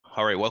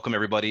All right, welcome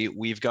everybody.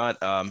 We've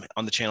got on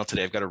the channel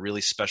today, I've got a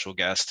really special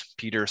guest.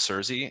 Peter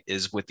Sursi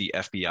is with the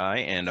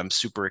FBI, and I'm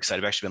super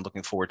excited. I've actually been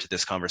looking forward to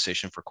this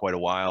conversation for quite a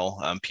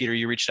while. Peter,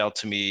 you reached out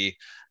to me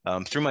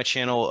through my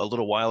channel a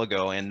little while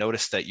ago and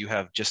noticed that you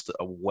have just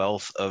a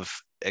wealth of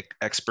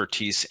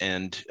expertise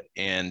and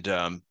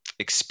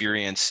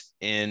experience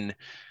in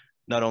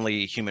not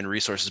only human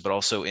resources, but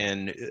also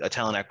in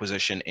talent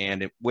acquisition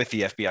and with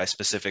the FBI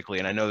specifically.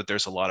 And I know that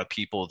there's a lot of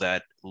people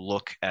that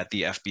look at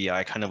the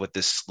FBI kind of with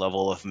this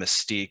level of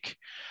mystique.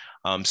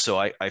 So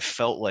I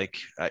felt like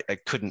I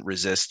couldn't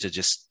resist to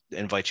just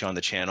invite you on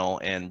the channel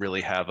and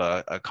really have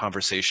a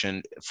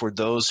conversation for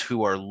those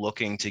who are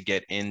looking to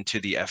get into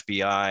the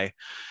FBI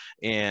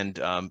and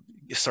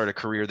start a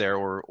career there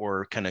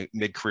or kind of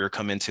mid-career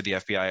come into the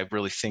FBI. I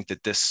really think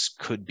that this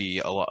could be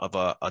a lot of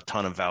a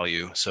ton of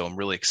value. So I'm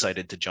really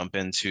excited to jump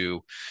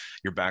into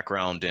your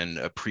background and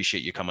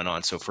appreciate you coming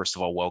on. So first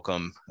of all,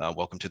 welcome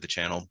to the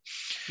channel.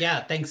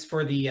 Yeah, thanks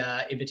for the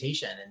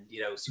invitation,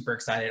 and super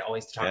excited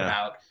always to talk Yeah.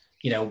 about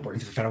working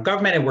for the federal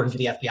government and working for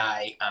the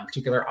FBI in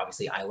particular.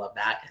 Obviously, I love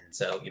that, and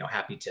so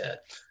happy to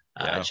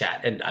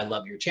chat. And I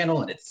love your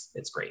channel, and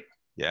it's great.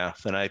 Yeah,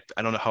 and I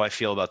don't know how I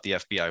feel about the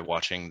FBI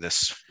watching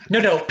this.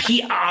 No,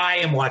 I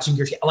am watching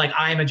your like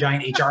I'm a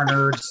giant HR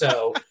nerd,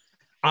 so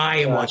I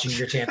am watching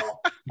your channel.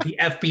 The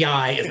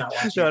FBI is not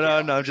watching.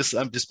 No.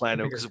 I'm just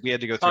planning because we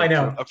had to go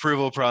through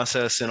approval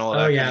process and all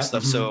that kind of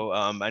stuff. So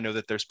I know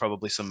that there's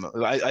probably some.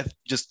 I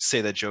just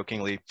say that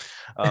jokingly.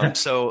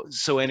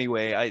 So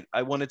anyway,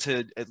 I wanted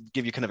to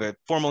give you kind of a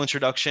formal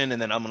introduction, and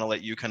then I'm going to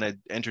let you kind of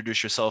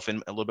introduce yourself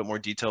in a little bit more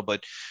detail.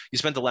 But you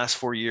spent the last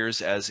 4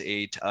 years as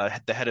the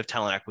head of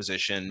talent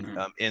acquisition.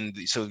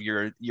 So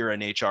you're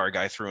an HR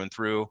guy through and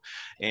through,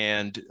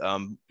 and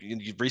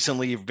you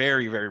recently,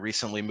 very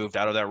recently, moved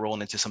out of that role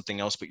and into something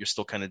else, but you're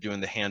still kind of doing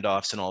the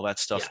handoffs and all that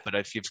stuff. But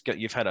if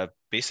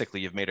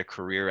you've made a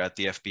career at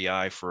the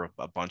FBI for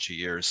a bunch of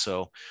years.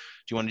 So do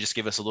you want to just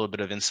give us a little bit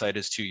of insight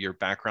as to your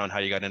background, how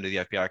you got into the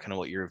FBI, kind of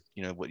what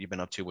you've been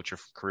up to, what your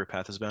career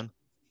path has been?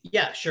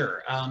 Yeah,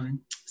 sure.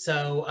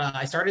 So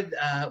I started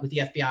with the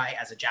FBI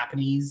as a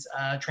Japanese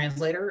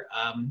translator.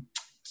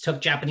 Took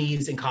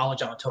Japanese in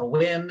college on a total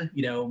whim,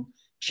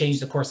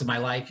 changed the course of my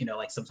life,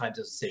 like sometimes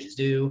those decisions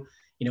do.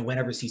 Went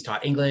overseas,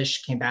 taught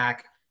English, came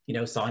back,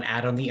 saw an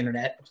ad on the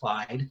internet,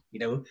 applied,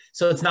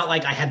 so it's not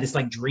like I had this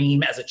like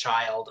dream as a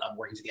child of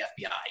working for the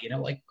FBI,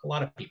 like a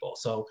lot of people.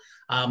 So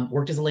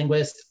worked as a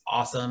linguist,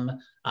 awesome.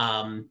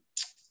 And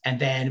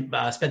then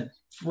spent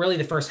really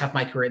the first half of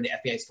my career in the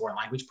FBI's foreign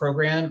language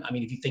program. I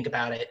mean, if you think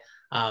about it,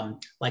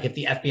 like if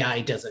the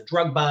FBI does a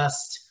drug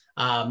bust,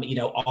 all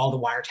the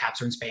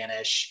wiretaps are in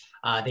Spanish.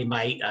 They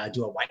might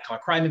do a white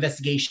collar crime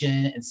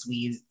investigation and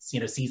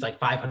seize like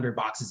 500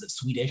 boxes of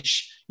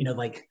Swedish,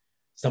 like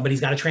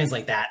somebody's got to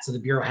translate that. So the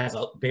Bureau has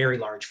a very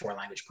large foreign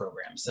language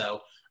program.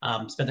 So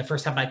spent the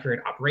first half of my career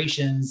in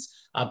operations,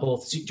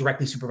 both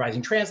directly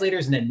supervising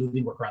translators and then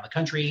moving work around the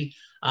country.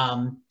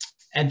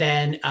 And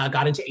then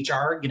got into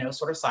HR,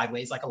 sort of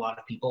sideways, like a lot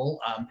of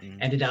people.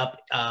 Ended up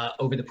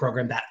over the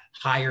program that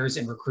hires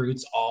and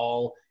recruits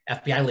all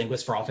FBI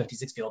linguists for all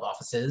 56 field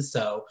offices.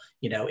 So,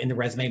 in the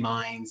resume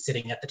mine,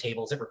 sitting at the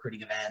tables at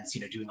recruiting events,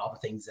 doing all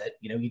the things that,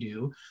 you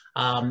do.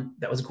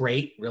 That was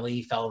great.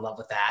 Really fell in love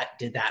with that.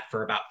 Did that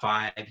for about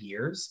 5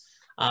 years.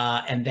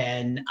 And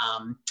then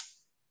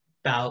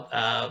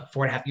about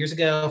 5 years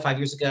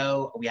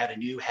ago, we had a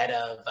new head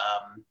of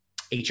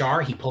HR.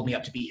 He pulled me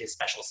up to be his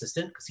special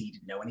assistant because he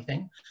didn't know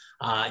anything.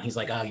 He's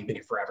like, oh, you've been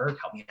here forever.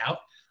 Help me out.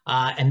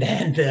 And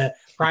then the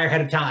prior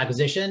head of talent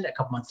acquisition, a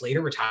couple months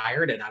later,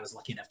 retired, and I was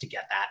lucky enough to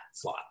get that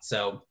slot.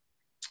 So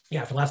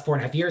yeah, for the last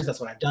 4.5 years, that's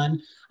what I've done.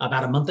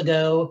 About a month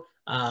ago,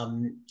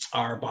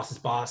 our boss's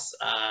boss,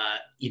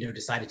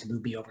 decided to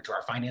move me over to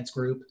our finance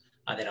group.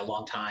 They had a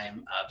long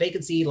time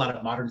vacancy, a lot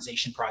of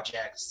modernization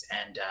projects,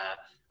 and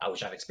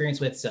which I've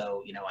experienced with.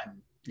 So,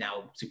 I'm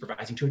now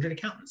supervising 200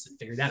 accountants and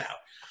figured that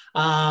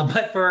out.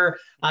 But for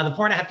the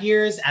 4.5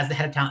 years as the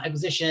head of talent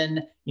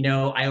acquisition,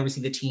 I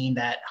oversee the team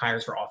that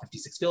hires for all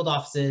 56 field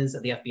offices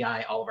of the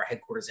FBI, all of our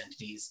headquarters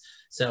entities.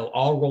 So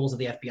all roles of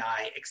the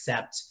FBI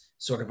except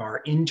sort of our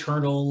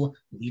internal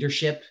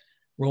leadership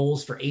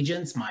roles for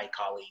agents. My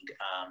colleague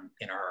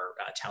in our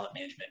talent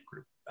management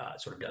group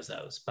sort of does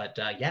those. But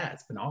yeah,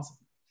 it's been awesome.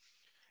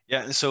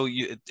 Yeah, and so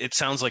it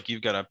sounds like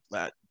you've got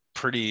a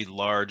pretty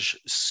large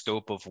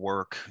scope of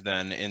work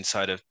then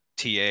inside of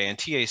TA, and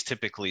TA is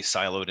typically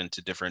siloed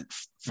into different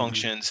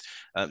functions.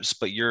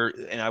 But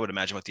and I would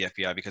imagine with the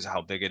FBI, because of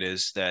how big it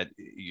is, that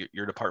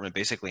your department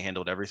basically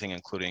handled everything,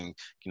 including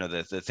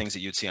the things that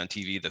you'd see on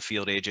TV, the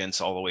field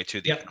agents, all the way to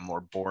the kind of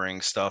more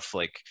boring stuff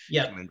like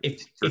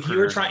if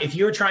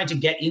you were trying to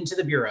get into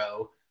the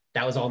Bureau,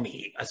 that was all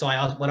me. So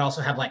I would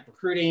also have like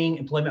recruiting,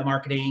 employment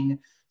marketing,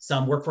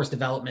 some workforce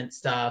development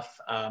stuff,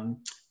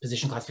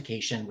 position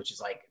classification, which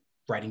is like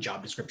writing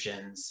job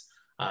descriptions,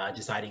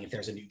 deciding if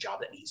there's a new job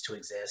that needs to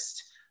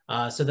exist.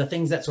 So the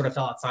things that sort of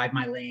fell outside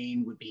my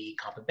lane would be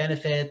comp and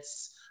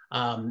benefits,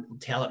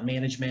 talent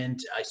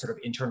management, sort of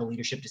internal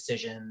leadership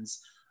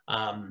decisions,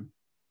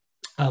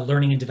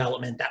 learning and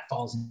development that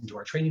falls into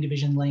our training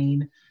division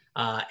lane.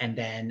 And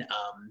then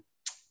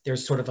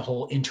there's sort of the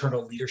whole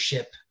internal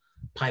leadership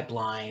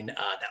pipeline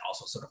that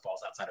also sort of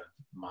falls outside of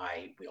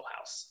my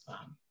wheelhouse.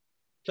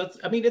 So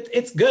I mean,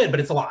 it's good, but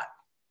it's a lot.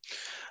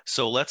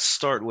 So let's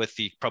start with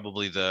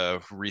probably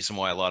the reason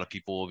why a lot of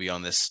people will be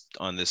on this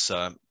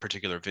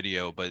particular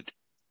video. But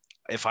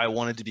if I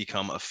wanted to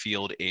become a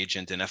field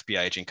agent, an FBI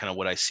agent, kind of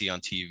what I see on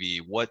TV,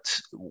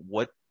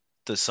 what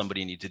does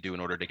somebody need to do in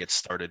order to get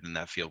started in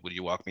that field? Would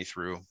you walk me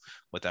through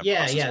what that process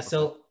Yeah. would look like?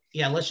 So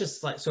yeah, let's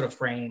just like sort of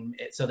frame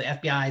it. So the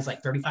FBI is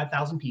like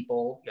 35,000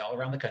 people all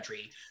around the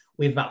country.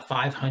 We have about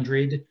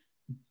 500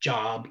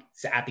 jobs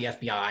at the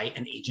FBI.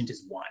 An agent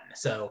is one.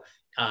 So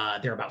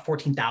there are about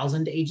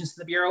 14,000 agents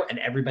in the Bureau, and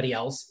everybody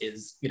else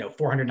is,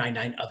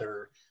 499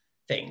 other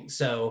things.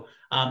 So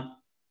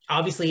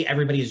obviously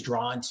everybody is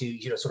drawn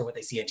to, sort of what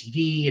they see on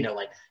TV,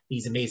 like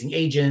these amazing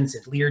agents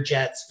and Lear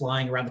jets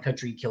flying around the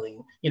country,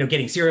 killing,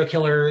 getting serial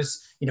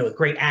killers, with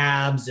great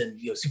abs and,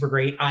 super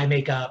great eye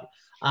makeup.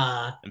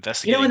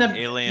 Investigating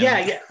aliens.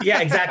 Yeah,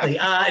 exactly.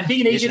 And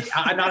being an agent,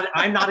 I'm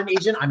not an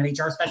agent. I'm an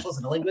HR specialist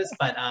and a linguist,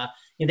 but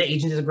the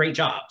agent is a great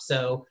job.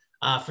 So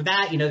for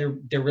that,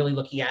 they're really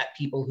looking at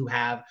people who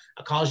have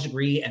a college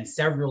degree and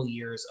several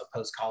years of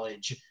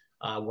post-college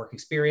work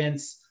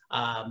experience.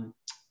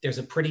 There's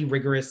a pretty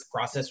rigorous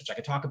process, which I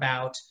could talk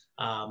about.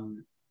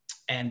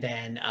 And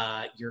then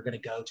you're going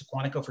to go to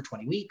Quantico for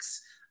 20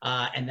 weeks.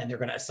 And then they're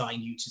going to assign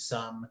you to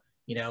some,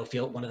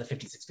 field, one of the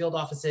 56 field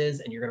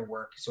offices, and you're going to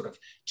work sort of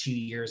 2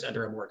 years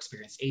under a more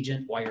experienced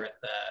agent while you're at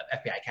the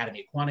FBI Academy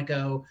at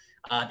Quantico.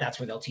 That's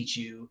where they'll teach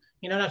you,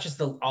 not just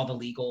all the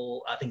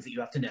legal things that you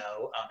have to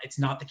know. It's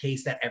not the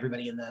case that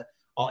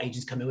all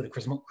agents come in with a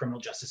criminal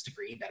justice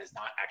degree. That is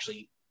not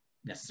actually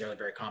necessarily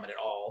very common at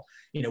all.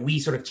 We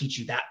sort of teach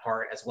you that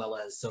part, as well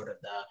as sort of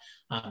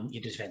the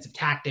defensive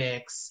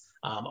tactics,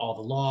 all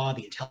the law,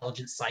 the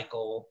intelligence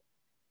cycle,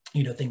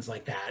 things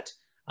like that.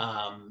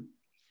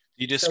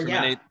 Do you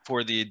discriminate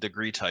for the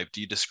degree type?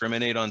 Do you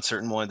discriminate on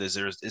certain ones?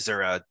 Is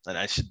there and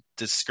I should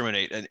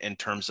discriminate in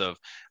terms of,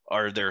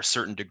 are there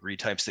certain degree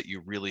types that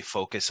you really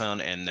focus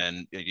on and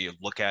then you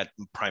look at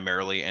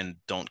primarily and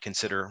don't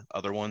consider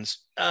other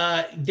ones?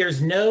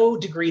 There's no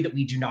degree that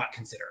we do not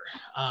consider.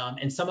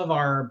 And some of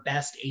our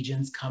best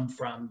agents come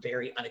from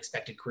very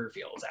unexpected career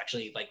fields.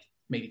 Actually, like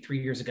maybe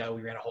 3 years ago,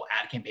 we ran a whole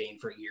ad campaign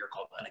for a year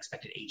called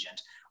Unexpected Agent,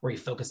 where we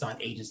focused on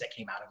agents that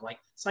came out of like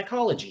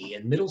psychology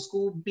and middle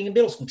school, being a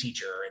middle school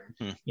teacher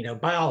and,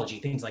 biology,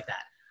 things like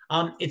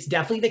that. It's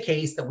definitely the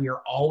case that we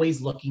are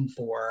always looking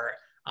for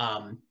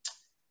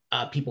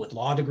people with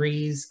law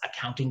degrees,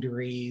 accounting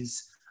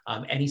degrees,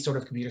 any sort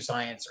of computer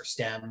science or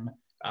STEM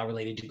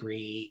related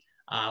degree.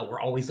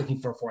 We're always looking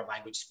for foreign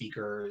language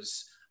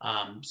speakers.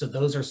 So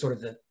those are sort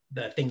of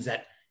the things that,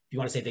 if you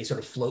want to say, they sort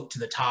of float to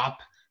the top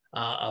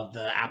of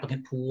the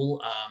applicant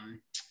pool.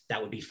 That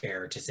would be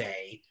fair to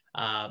say.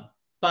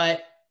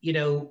 But,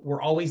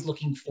 we're always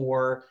looking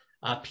for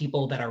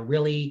people that are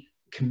really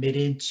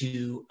committed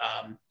to,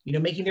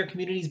 making their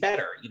communities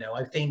better.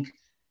 I think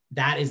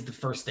that is the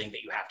first thing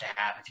that you have to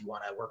have if you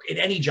want to work in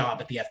any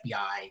job at the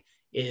FBI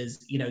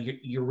is,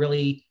 you're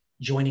really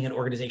joining an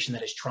organization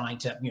that is trying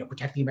to,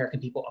 protect the American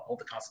people, uphold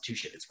the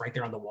Constitution. It's right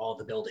there on the wall of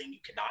the building. You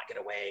cannot get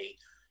away,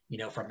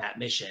 from that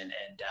mission.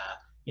 And,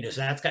 so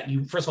that's got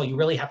you, first of all, you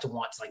really have to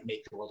want to like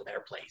make the world a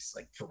better place,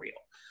 like for real.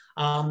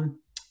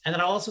 And then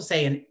I'll also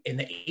say in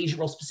the agent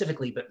role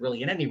specifically, but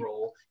really in any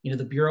role,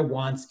 the Bureau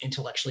wants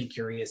intellectually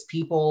curious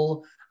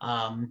people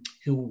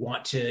who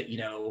want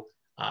to,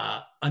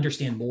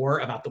 understand more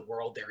about the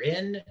world they're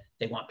in.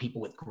 They want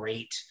people with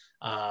great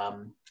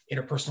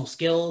interpersonal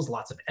skills,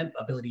 lots of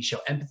ability to show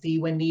empathy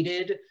when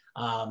needed.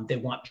 They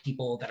want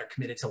people that are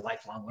committed to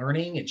lifelong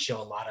learning and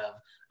show a lot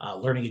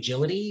of learning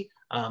agility,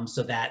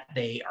 so that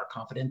they are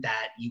confident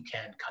that you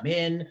can come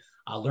in,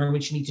 learn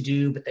what you need to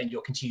do, but then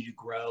you'll continue to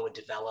grow and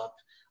develop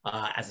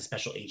as a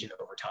special agent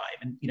over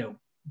time. And,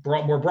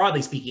 more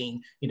broadly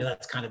speaking,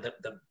 that's kind of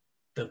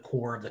the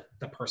core of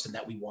the person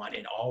that we want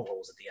in all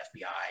roles at the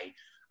FBI.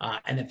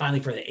 And then finally,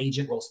 for the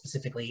agent role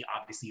specifically,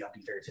 obviously you have to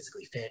be very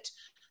physically fit.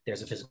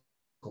 There's a physical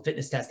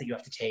fitness test that you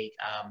have to take,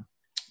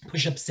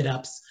 push-ups,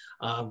 sit-ups,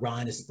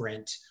 run a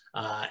sprint,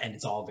 and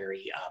it's all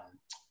very,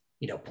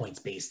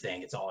 points-based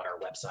thing. It's all on our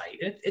website.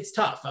 It's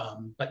tough,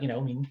 but they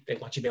want you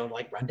to be able to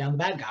like run down the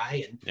bad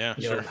guy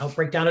and help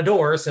break down a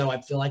door. So I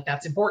feel like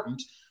that's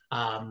important.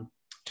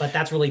 But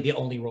that's really the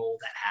only role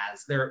that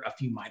has. There are a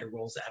few minor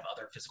roles that have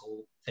other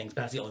physical things,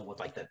 but that's the only one with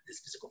like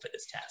this physical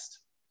fitness test.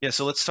 Yeah,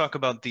 so let's talk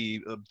about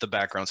the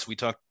background. So we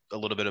talked a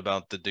little bit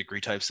about the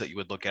degree types that you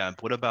would look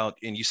at. What about,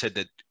 and you said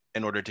that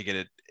in order to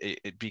get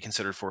it be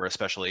considered for a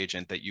special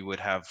agent, that you would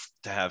have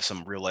to have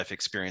some real life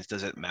experience.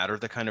 Does it matter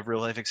the kind of real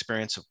life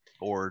experience,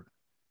 or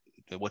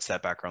what's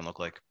that background look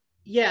like?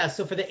 Yeah,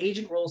 so for the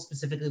agent role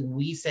specifically, when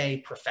we say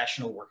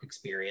professional work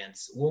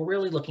experience, we're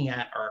really looking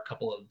at are a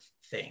couple of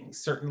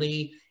things.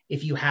 Certainly,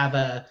 if you have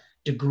a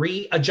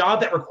degree, a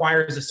job that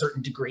requires a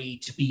certain degree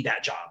to be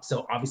that job.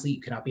 So obviously,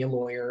 you cannot be a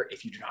lawyer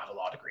if you do not have a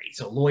law degree.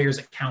 So lawyers,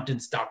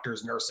 accountants,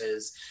 doctors,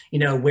 nurses,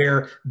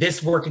 where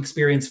this work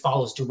experience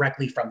follows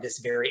directly from this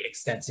very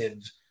extensive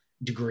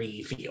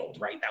degree field,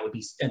 right? That would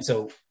be, and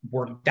so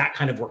work, that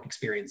kind of work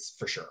experience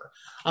for sure.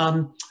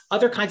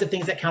 Other kinds of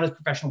things that count as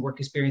professional work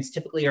experience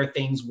typically are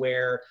things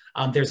where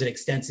there's an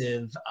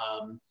extensive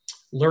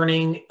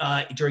learning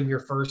during your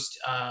first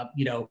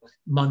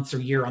months or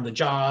year on the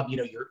job.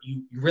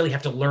 You really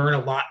have to learn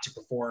a lot to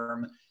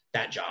perform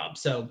that job.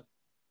 So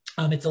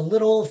it's a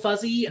little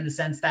fuzzy in the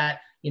sense that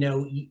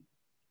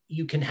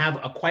you can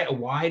have quite a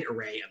wide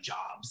array of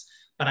jobs.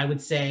 But I would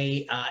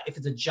say if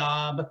it's a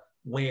job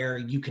where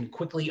you can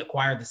quickly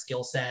acquire the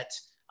skill set,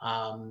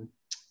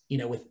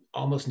 with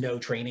almost no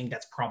training,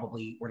 that's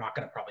probably, we're not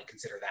going to probably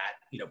consider that,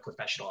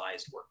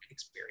 professionalized work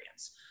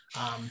experience.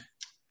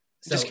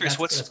 So Just curious,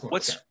 that's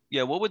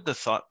what would the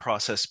thought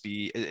process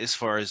be as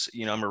far as,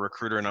 I'm a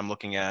recruiter and I'm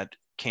looking at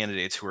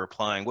candidates who are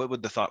applying. What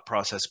would the thought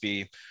process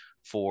be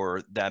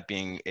for that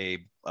being a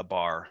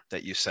bar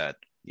that you set,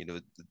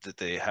 that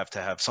they have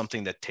to have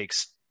something that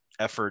takes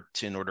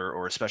effort in order,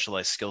 or a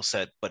specialized skill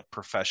set, but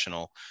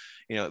professional,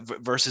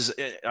 versus,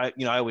 I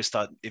always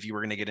thought if you were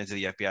going to get into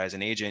the FBI as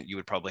an agent, you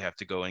would probably have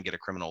to go and get a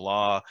criminal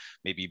law,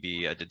 maybe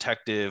be a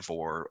detective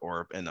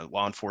or in the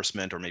law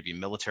enforcement, or maybe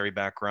military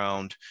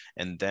background,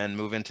 and then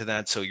move into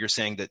that. So you're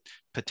saying that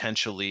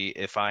potentially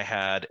if I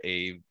had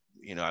I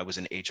was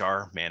an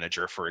HR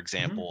manager, for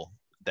example,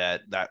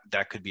 that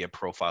could be a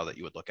profile that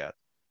you would look at.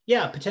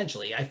 Yeah,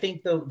 potentially. I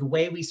think the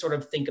way we sort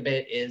of think of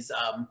it is,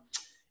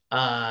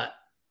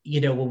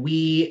 when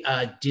we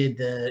did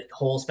the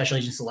whole special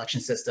agent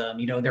selection system,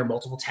 there are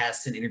multiple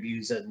tests and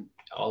interviews and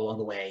all along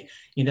the way,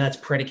 that's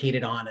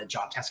predicated on a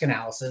job task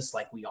analysis,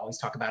 like we always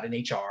talk about in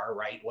HR,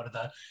 right? What are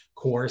the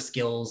core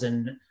skills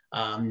and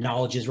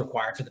knowledges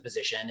required for the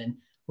position? And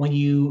when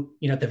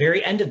at the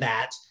very end of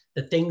that,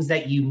 the things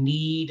that you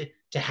need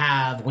to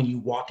have when you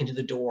walk into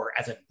the door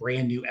as a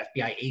brand new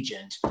FBI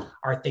agent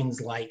are things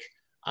like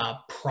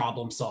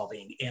problem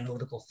solving,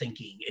 analytical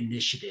thinking,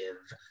 initiative,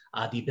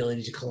 the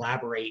ability to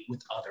collaborate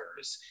with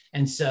others.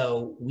 And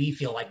so we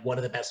feel like one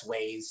of the best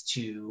ways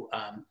to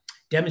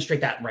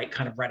demonstrate that right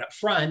up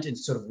front and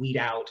sort of weed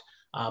out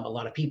a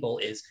lot of people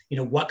is,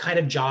 what kind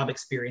of job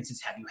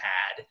experiences have you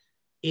had?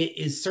 It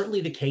is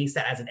certainly the case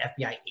that as an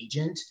FBI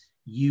agent,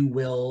 you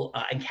will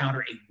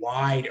encounter a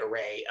wide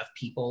array of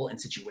people and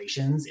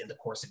situations in the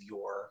course of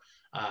your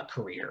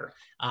career.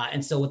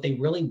 And so what they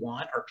really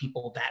want are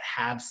people that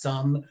have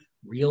some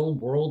real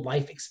world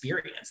life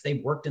experience.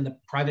 They've worked in the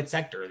private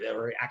sector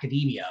or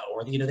academia,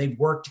 or they've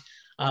worked.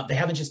 They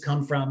haven't just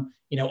come from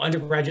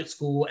undergraduate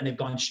school and they've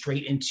gone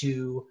straight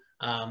into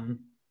the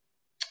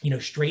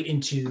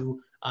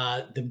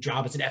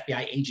job as an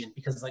FBI agent,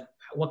 because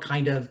what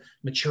kind of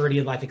maturity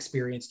of life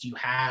experience do you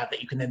have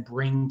that you can then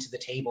bring to the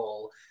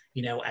table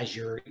as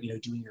you're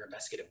doing your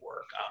investigative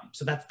work.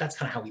 So that's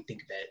kind of how we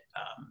think of it.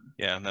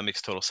 Yeah, that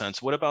makes total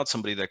sense. What about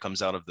somebody that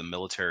comes out of the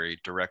military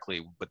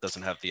directly but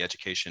doesn't have the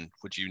education?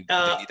 They need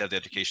to have the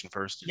education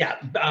first?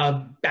 Yeah,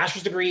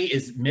 bachelor's degree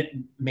is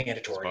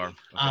mandatory. Okay.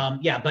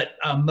 Yeah, but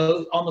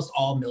almost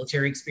all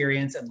military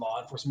experience and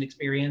law enforcement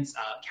experience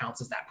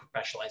counts as that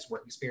professionalized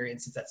work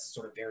experience, since that's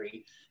sort of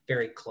very,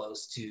 very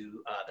close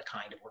to the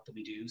kind of work that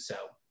we do. So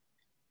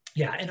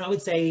yeah, and I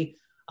would say,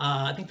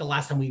 I think the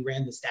last time we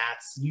ran the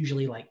stats,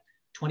 usually like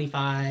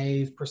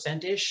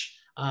 25%-ish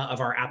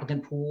of our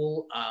applicant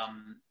pool,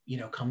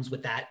 comes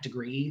with that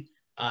degree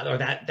or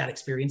that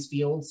experience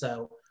field.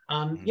 So,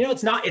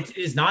 it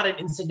is not an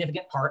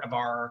insignificant part of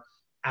our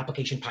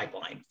application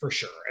pipeline for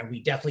sure. And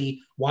we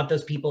definitely want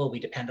those people. We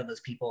depend on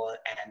those people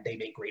and they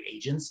make great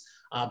agents.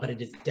 But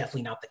it is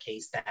definitely not the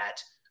case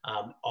that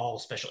all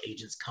special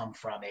agents come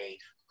from a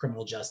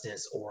criminal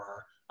justice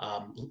or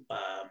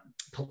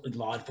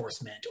law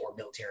enforcement or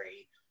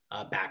military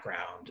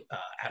background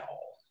at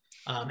all.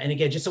 And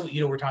again, just so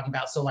we're talking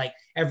about, so like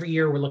every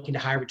year we're looking to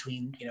hire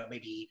between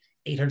maybe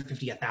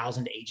 850,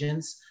 1,000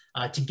 agents.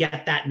 To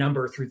get that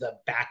number through the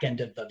back end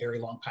of the very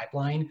long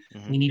pipeline,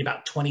 we need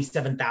about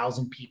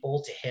 27,000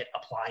 people to hit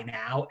apply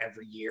now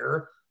every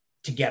year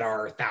to get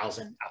our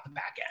 1,000 out the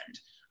back end.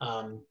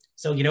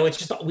 So it's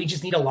just, we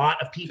just need a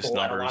lot of people and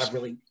a lot of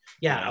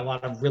a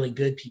lot of really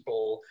good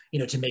people,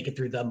 to make it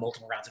through the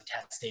multiple rounds of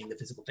testing, the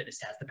physical fitness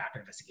test, the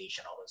background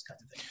investigation, all those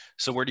kinds of things.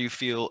 So where do you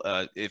feel,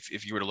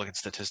 if you were to look at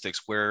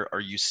statistics, where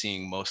are you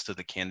seeing most of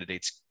the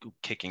candidates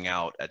kicking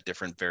out at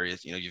different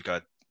various, you've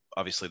got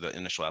obviously the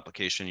initial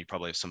application, you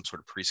probably have some sort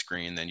of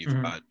pre-screen, then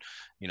you've got,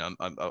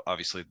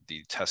 obviously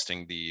the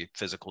testing, the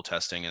physical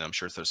testing, and I'm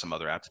sure there's some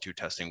other aptitude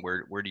testing.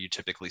 Where do you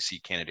typically see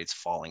candidates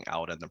falling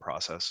out in the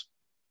process?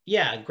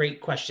 Yeah,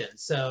 great question.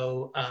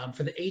 So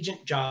for the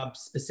agent job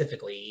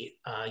specifically,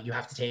 you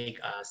have to take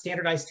a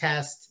standardized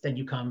test, then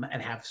you come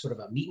and have sort of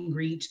a meet and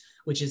greet,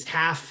 which is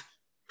half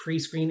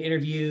pre-screen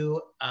interview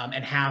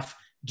and half,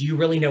 do you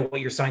really know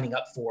what you're signing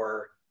up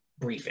for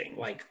briefing,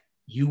 like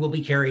you will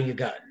be carrying a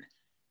gun,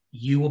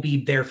 you will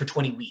be there for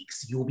 20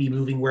 weeks, you will be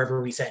moving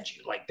wherever we send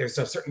you. Like there's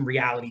a certain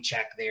reality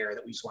check there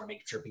that we just want to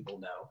make sure people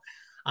know.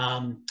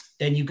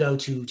 Then you go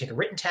to take a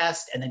written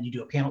test, and then you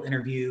do a panel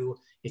interview.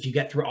 If you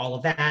get through all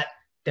of that,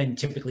 then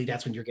typically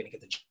that's when you're going to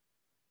get the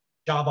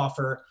job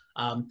offer.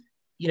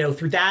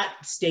 Through that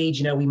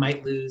stage, we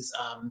might lose,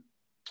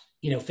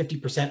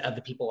 50% of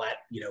the people at,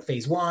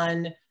 phase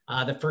one,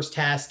 the first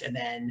test, and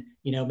then,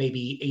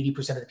 maybe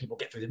 80% of the people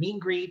get through the meet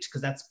and greet,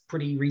 because that's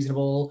pretty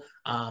reasonable.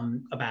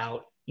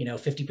 About,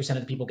 50%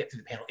 of the people get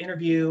through the panel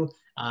interview.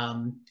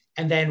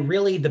 And then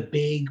really the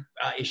big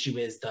issue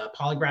is the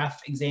polygraph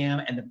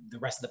exam and the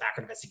rest of the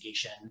background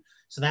investigation.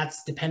 So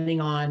that's depending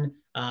on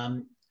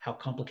how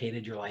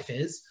complicated your life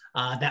is.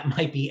 That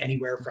might be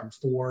anywhere from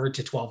 4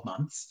 to 12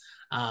 months.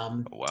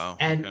 Oh, wow.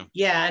 And okay.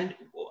 yeah, and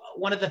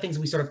one of the things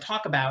we sort of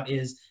talk about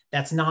is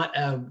it's not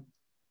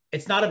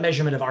a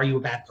measurement of, are you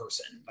a bad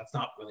person? That's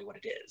not really what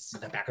it is.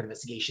 The background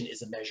investigation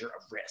is a measure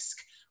of risk,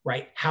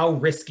 right? How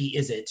risky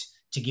is it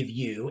to give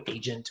you,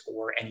 agent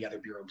or any other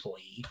bureau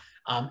employee,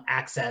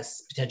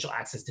 potential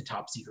access to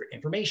top secret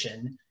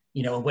information,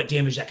 and what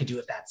damage that could do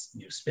if that's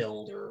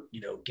spilled or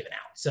given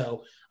out.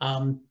 So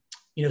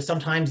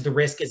sometimes the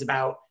risk is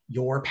about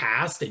your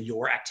past and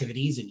your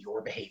activities and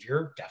your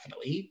behavior,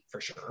 definitely,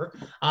 for sure.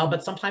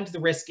 But sometimes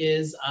the risk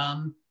is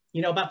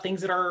about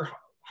things that are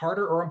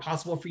harder or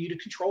impossible for you to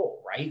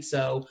control, right?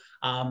 So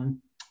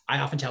I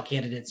often tell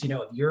candidates, if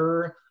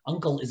your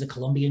uncle is a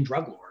Colombian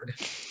drug lord,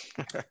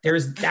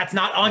 that's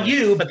not on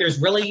you, but there's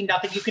really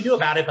nothing you can do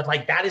about it. But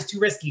like that is too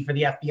risky for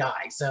the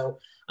FBI. So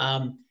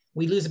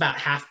we lose about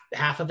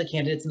half of the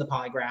candidates in the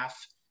polygraph,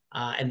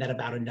 and then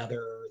about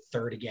another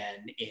third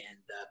again in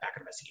the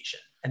background investigation.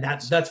 And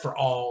that's for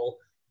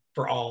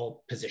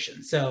all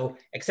positions. So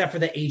except for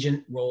the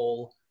agent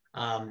role,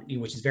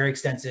 which is very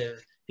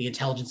extensive, the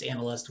intelligence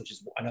analyst, which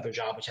is another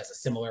job which has a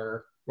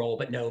similar role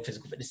but no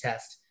physical fitness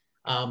test.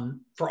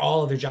 For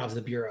all other jobs of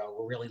the Bureau,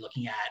 we're really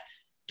looking at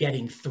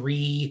getting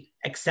 3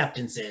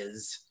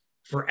 acceptances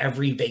for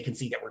every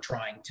vacancy that we're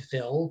trying to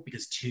fill,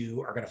 because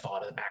 2 are going to fall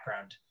out of the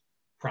background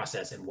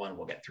process and 1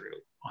 will get through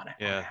on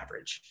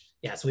average.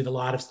 Yeah, so we have a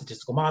lot of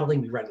statistical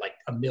modeling. We run like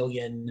 1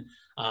 million,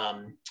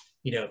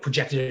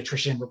 projected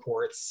attrition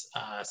reports.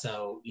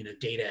 So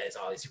data is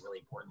obviously really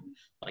important,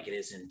 like it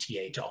is in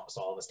TA to almost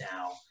all of us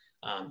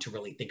now, to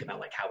really think about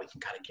like how we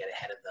can kind of get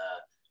ahead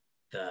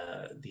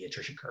of the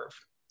attrition curve.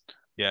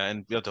 Yeah,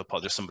 and we have to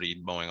apologize. There's somebody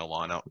mowing a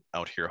lawn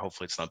out here.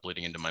 Hopefully, it's not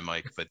bleeding into my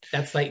mic. But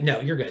that's like, no,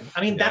 you're good.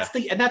 I mean, that's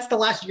the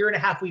last year and a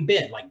half we've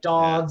been like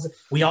dogs. Yeah.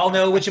 We all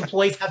know which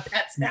employees have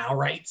pets now,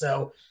 right?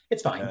 So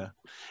it's fine.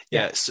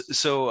 Yeah.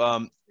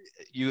 So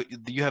you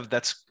have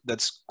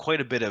that's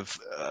quite a bit of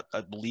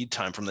a lead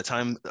time from the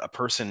time a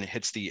person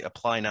hits the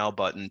apply now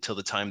button till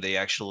the time they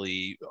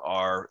actually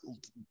are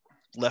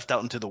left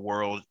out into the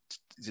world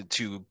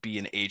to be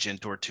an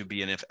agent or to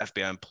be an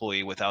FBI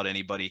employee without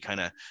anybody kind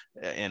of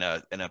in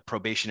a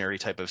probationary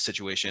type of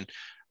situation.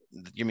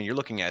 You mean you're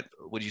looking at,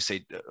 would you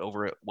say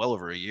well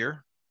over a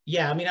year?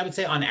 Yeah, I mean, I would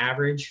say on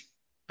average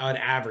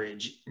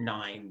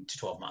 9 to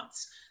 12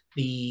 months.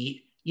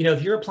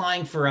 If you're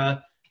applying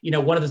for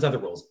one of those other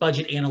roles,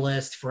 budget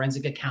analyst,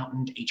 forensic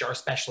accountant, HR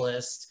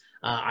specialist,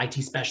 IT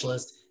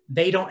specialist,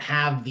 they don't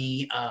have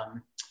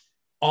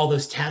all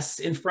those tests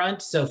in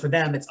front. So for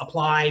them, it's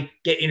apply,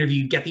 get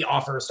interviewed, get the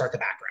offer, start the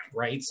background,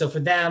 right? So for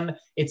them,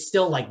 it's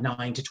still like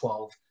 9 to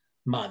 12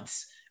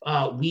 months.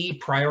 We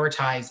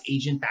prioritize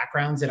agent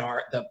backgrounds in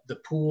the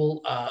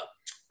pool,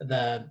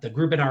 the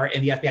group in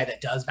the FBI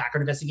that does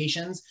background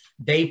investigations.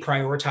 They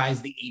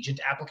prioritize the agent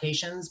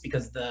applications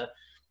because the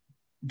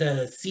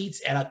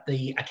seats at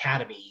the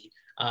academy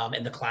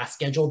and the class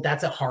schedule,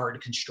 that's a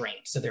hard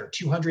constraint. So there are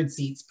 200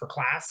 seats per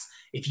class.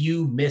 If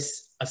you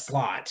miss a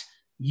slot,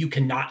 you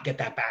cannot get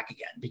that back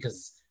again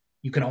because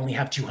you can only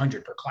have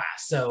 200 per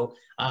class. So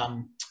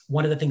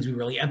one of the things we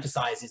really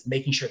emphasize is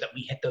making sure that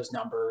we hit those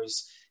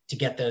numbers to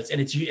get those. And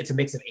it's a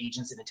mix of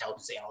agents and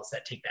intelligence analysts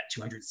that take that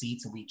 200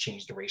 seats, and we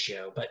change the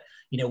ratio. But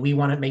we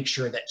want to make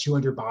sure that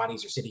 200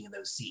 bodies are sitting in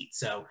those seats.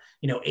 So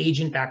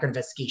agent background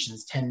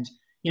investigations tend,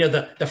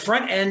 the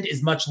front end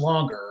is much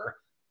longer,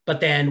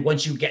 but then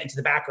once you get into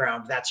the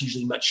background, that's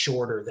usually much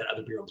shorter than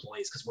other bureau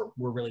employees, because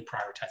we're really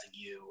prioritizing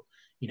you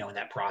in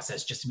that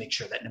process, just to make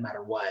sure that no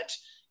matter what,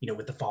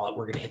 with the fallout,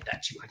 we're going to hit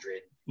that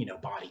 200,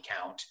 body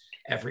count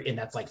and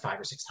that's like 5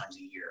 or 6 times a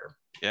year.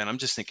 Yeah. And I'm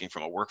just thinking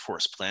from a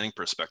workforce planning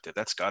perspective,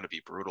 that's got to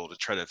be brutal to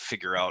try to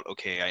figure out,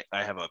 okay,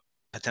 I have a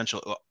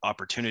potential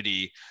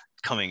opportunity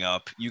coming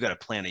up. You got to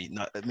plan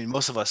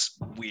most of us,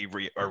 we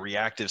are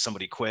reactive.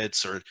 Somebody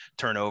quits or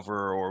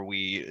turnover, or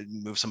we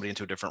move somebody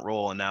into a different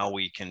role, and now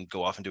we can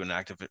go off and do an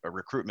active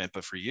recruitment.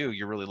 But for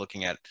you're really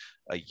looking at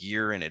a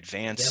year in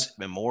advance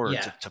and more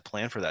to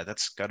plan for that.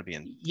 That's got to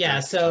be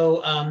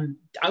So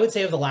I would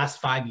say over the last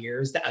 5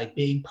 years, that a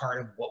big part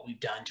of what we've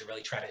done to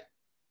really try to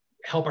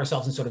help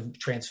ourselves and sort of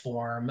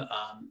transform,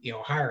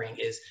 hiring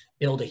is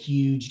build a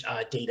huge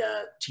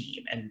data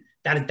team. And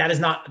that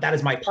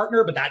is my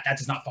partner, but that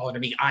does not fall under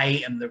me.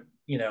 I am the,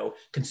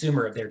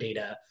 consumer of their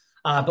data.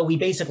 But we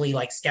basically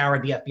like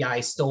scoured the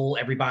FBI, stole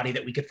everybody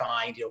that we could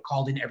find,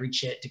 called in every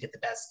chit to get the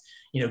best,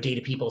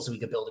 data people so we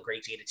could build a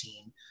great data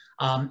team.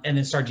 And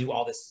then start to do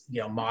all this,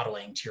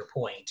 modeling to your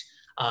point.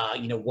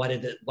 What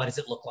does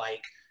it look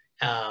like?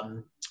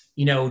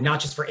 Not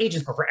just for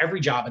agents, but for every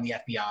job in the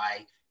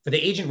FBI. For the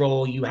agent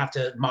role, you have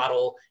to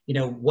model,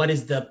 what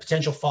is the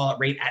potential fallout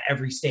rate at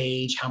every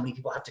stage? How many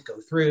people have to go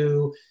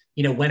through?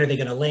 When are they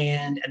going to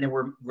land? And then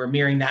we're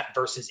mirroring that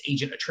versus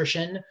agent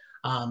attrition.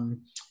 And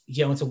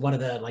so one of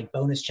the like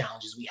bonus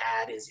challenges we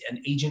had is an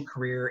agent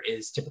career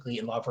is typically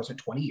in law enforcement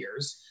 20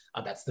 years.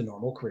 That's the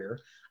normal career.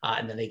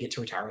 And then they get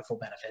to retire with full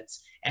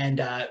benefits.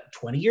 And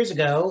 20 years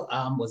ago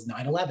was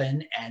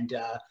 9/11. And,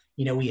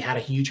 we had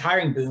a huge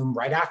hiring boom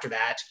right after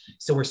that.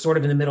 So we're sort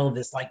of in the middle of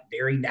this like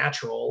very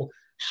natural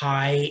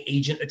high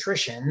agent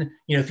attrition,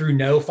 through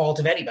no fault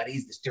of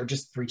anybody's. They're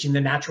just reaching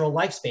the natural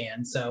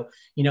lifespan. So,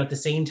 at the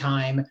same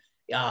time,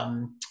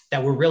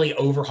 that we're really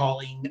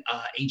overhauling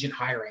agent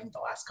hiring the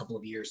last couple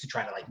of years to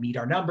try to like meet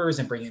our numbers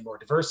and bring in more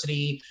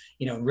diversity,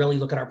 and really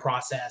look at our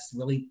process,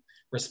 really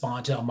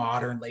respond to a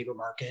modern labor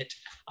market.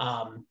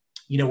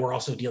 We're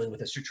also dealing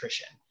with this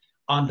attrition.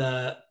 On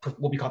the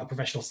what we call the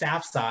professional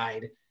staff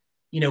side,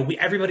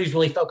 everybody's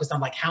really focused on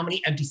like how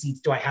many empty seats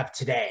do I have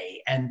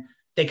today, and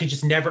they could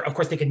just never, of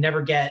course, they could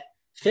never get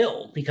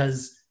filled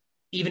because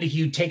even if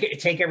you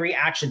take every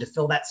action to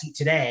fill that seat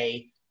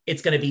today,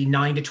 it's going to be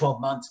 9 to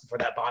 12 months before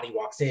that body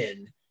walks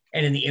in.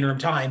 And in the interim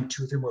time,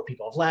 2 or 3 more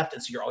people have left.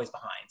 And so you're always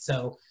behind.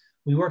 So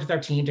we worked with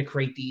our team to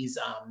create these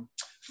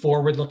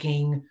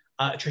forward-looking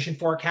attrition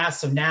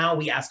forecasts. So now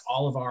we ask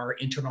all of our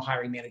internal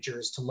hiring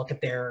managers to look at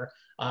their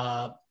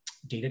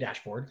data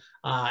dashboard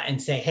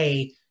and say,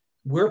 hey,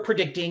 we're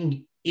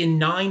predicting in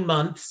 9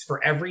 months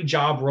for every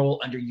job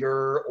role under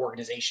your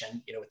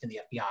organization, within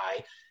the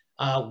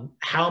FBI,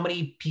 how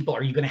many people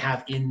are you going to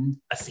have in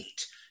a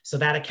seat? So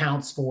that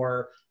accounts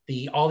for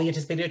all the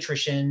anticipated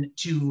attrition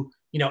to,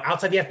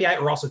 outside the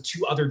FBI, or also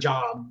 2 other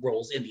job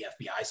roles in the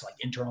FBI, so like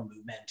internal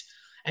movement.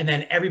 And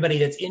then everybody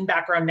that's in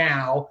background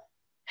now,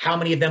 how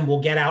many of them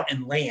will get out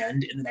and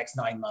land in the next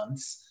 9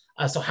 months?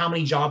 So how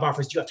many job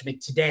offers do you have to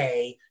make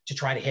today to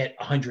try to hit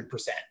 100%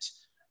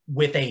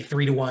 with a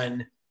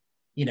 3-to-1,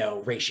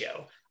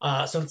 ratio?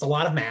 So it's a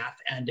lot of math,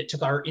 and it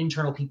took our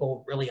internal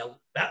people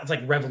that was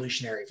like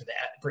revolutionary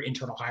for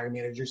internal hiring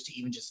managers to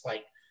even just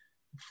like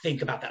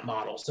think about that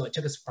model. So it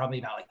took us probably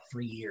about like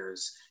 3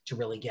 years to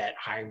really get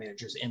hiring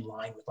managers in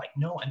line with like,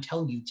 no, I'm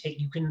telling you,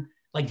 you can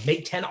like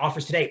make 10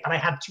 offers today, but I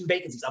have 2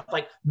 vacancies. I'm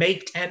like,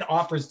 make 10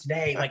 offers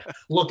today. Like,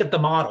 look at the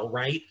model,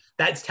 right?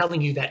 That's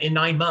telling you that in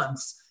 9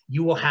 months,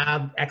 you will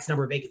have X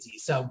number of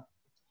vacancies. So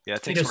yeah,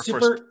 it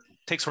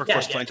takes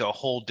workforce planning to a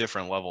whole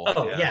different level.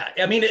 Oh yeah.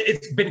 I mean,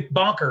 it's been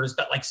bonkers,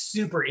 but like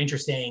super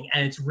interesting.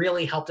 And it's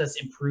really helped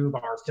us improve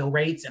our fill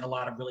rates in a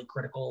lot of really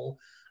critical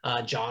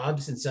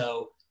jobs. And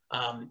so,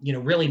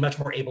 really much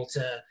more able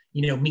to,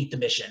 meet the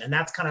mission. And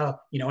that's kind of,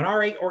 in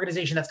our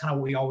organization, that's kind of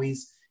what we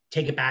always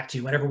take it back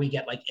to whenever we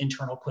get like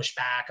internal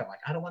pushback. I'm like,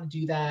 I don't want to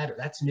do that, or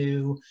that's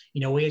new.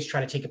 We always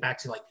try to take it back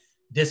to like,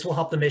 this will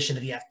help the mission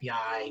of the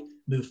FBI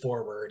move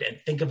forward, and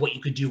think of what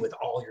you could do with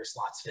all your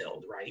slots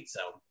filled, right? So.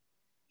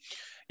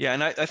 Yeah,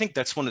 and I think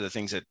that's one of the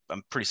things that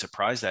I'm pretty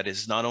surprised at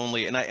is not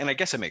only, and I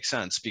guess it makes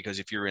sense, because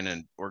if you're in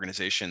an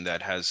organization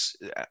that has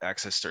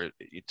access to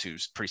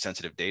pretty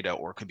sensitive data,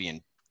 or could be in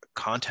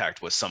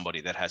contact with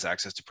somebody that has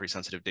access to pretty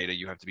sensitive data,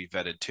 you have to be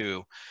vetted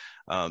too.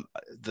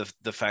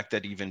 The fact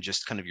that even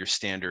just kind of your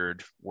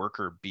standard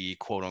worker bee,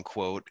 quote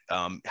unquote,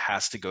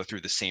 has to go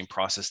through the same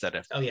process that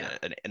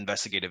an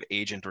investigative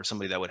agent or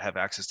somebody that would have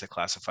access to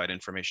classified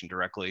information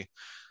directly.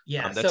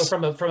 Yeah. So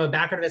from a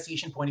background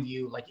investigation point of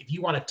view, like if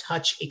you want to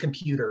touch a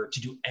computer to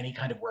do any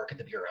kind of work at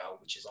the Bureau,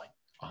 which is like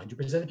 100%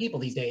 of the people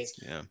these days,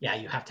 yeah,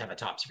 you have to have a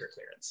top secret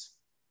clearance.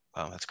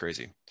 Wow, that's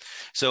crazy.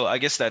 So I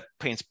guess that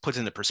puts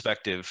into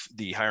perspective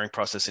the hiring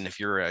process. And if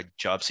you're a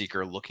job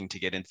seeker looking to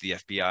get into the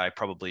FBI,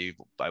 probably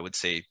I would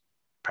say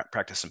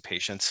practice some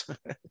patience.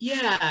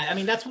 Yeah, I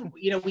mean, that's when,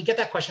 we get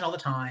that question all the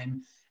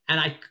time.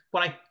 And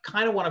what I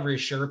kind of want to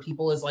reassure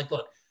people is like,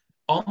 look,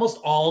 almost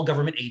all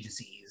government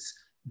agencies,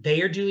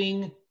 they are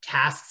doing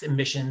tasks and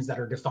missions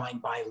that are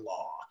defined by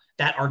law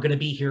that are going to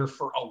be here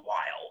for a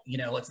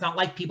while. It's not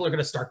like people are going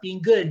to start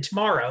being good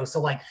tomorrow.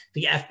 So like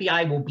the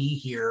FBI will be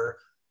here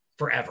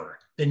forever.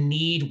 The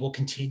need will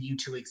continue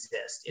to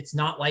exist. It's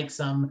not like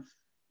some,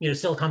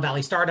 Silicon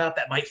Valley startup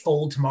that might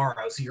fold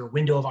tomorrow. So your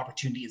window of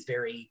opportunity is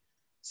very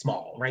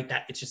small, right?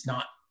 That it's just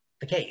not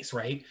the case,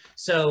 right?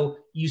 So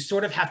you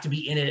sort of have to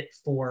be in it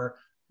for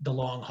the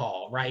long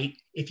haul, right?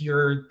 If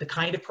you're the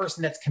kind of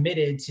person that's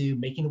committed to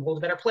making the world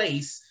a better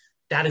place,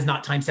 that is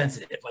not time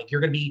sensitive. Like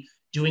you're going to be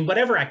doing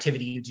whatever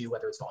activity you do,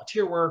 whether it's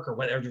volunteer work or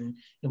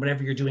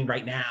whatever you're doing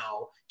right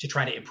now to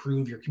try to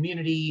improve your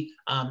community,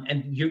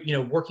 and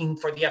you're working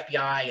for the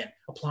FBI and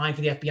applying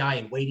for the FBI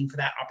and waiting for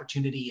that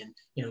opportunity,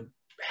 and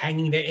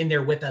hanging in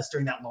there with us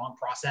during that long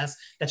process.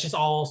 That's just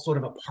all sort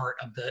of a part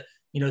of the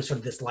sort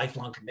of this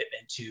lifelong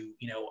commitment to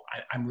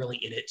I'm really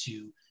in it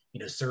to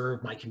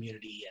serve my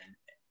community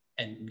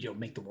and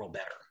make the world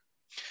better.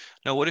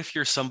 Now, what if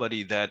you're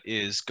somebody that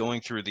is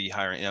going through the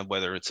hiring,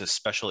 whether it's a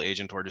special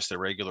agent or just a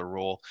regular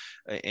role,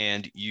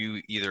 and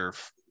you either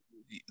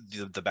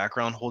the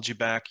background holds you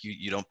back,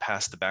 you don't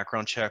pass the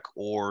background check,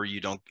 or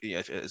you don't,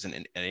 as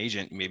an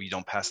agent, maybe you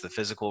don't pass the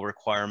physical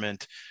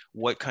requirement.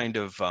 What kind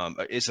of,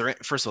 is there,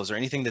 first of all, is there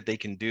anything that they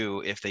can do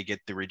if they get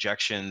the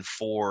rejection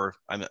for,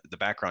 the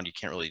background? You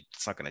can't really,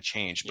 it's not going to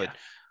change, but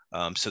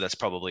so that's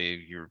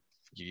probably you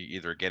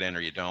either get in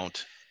or you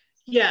don't.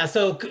 Yeah,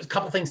 so a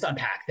couple things to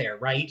unpack there,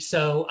 right?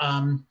 So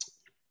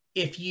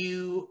if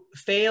you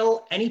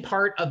fail any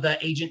part of the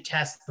agent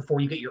test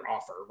before you get your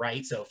offer,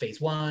 right? So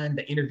phase one,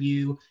 the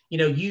interview,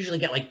 you usually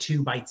get like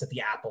 2 bites at the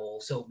apple.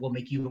 So we'll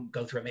make you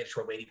go through a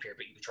mandatory waiting period,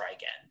 but you can try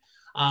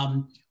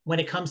again. When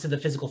it comes to the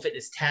physical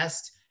fitness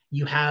test,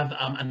 you have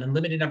an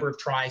unlimited number of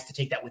tries to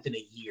take that within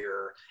a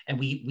year. And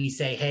we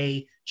say,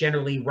 hey,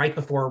 generally right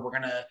before we're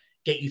going to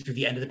get you through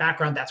the end of the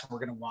background, that's when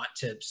we're going to want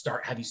to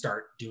have you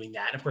start doing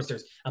that. And of course,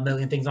 there's a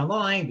million things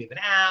online. We have an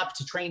app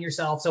to train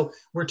yourself. So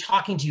we're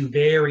talking to you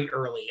very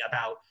early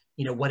about,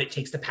 what it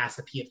takes to pass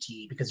the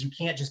PFT, because you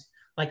can't just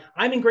like,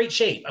 I'm in great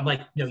shape. I'm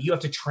like, no, you have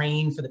to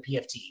train for the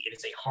PFT. It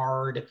is a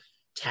hard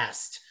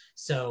test.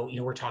 So,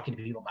 we're talking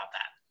to people about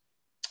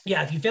that.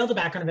 Yeah, if you fail the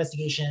background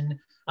investigation,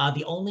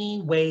 the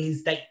only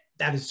ways that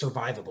is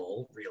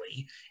survivable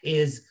really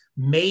is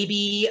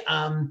maybe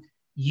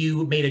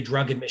you made a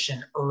drug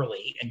admission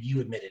early and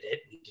you admitted it.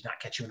 We did not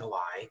catch you in a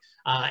lie.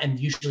 And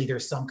usually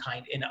there's some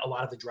kind, in a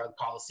lot of the drug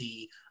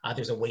policy,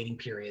 there's a waiting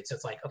period. So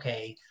it's like,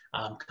 okay,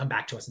 come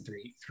back to us in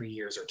three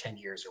years or 10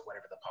 years or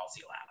whatever the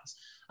policy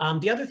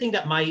allows. The other thing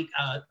that might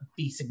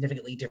be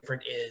significantly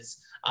different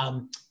is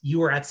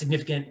you are at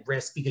significant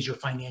risk because your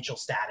financial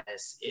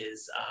status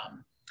is,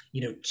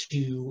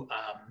 too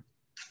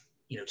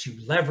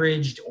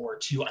leveraged or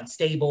too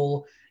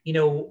unstable.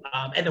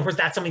 And of course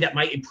that's something that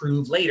might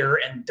improve later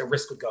and the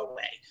risk would go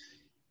away.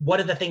 One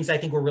of the things I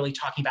think we're really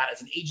talking about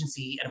as an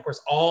agency, and of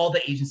course all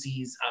the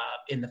agencies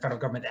in the federal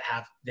government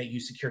that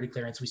use security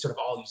clearance, we sort of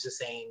all use the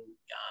same,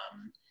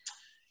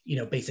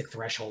 basic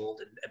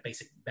threshold and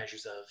basic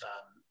measures of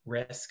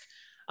risk,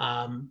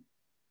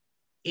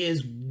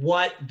 is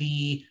what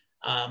the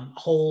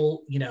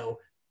whole,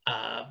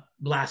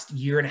 last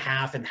year and a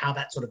half and how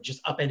that sort of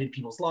just upended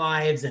people's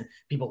lives and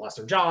people lost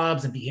their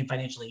jobs and became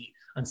financially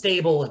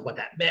unstable, and what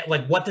that meant.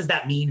 Like, what does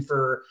that mean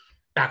for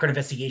background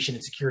investigation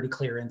and security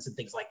clearance and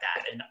things like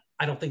that? And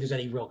I don't think there's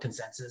any real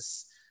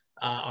consensus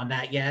on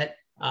that yet.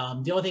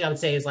 The only thing I would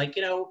say is, like,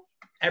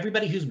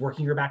 everybody who's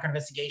working your background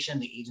investigation,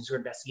 the agents who are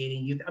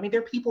investigating you, I mean,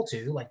 they're people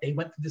too. Like, they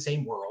went through the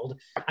same world.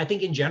 I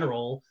think in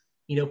general,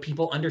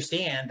 people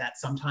understand that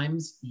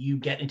sometimes you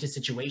get into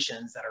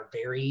situations that are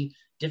very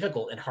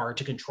difficult and hard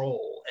to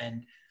control.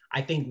 And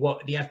I think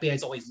what the FBI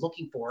is always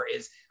looking for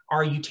is,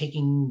 are you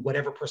taking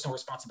whatever personal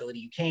responsibility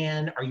you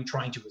can? Are you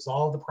trying to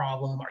resolve the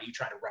problem? Are you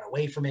trying to run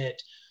away from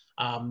it?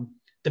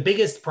 The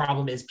biggest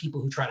problem is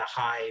people who try to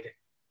hide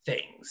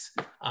things.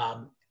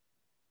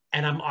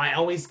 And I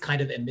always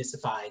kind of am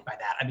mystified by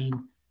that. I mean,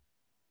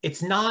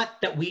 it's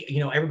not that we,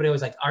 everybody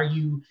always like, are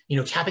you,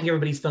 tapping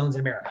everybody's phones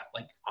in America?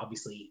 Like,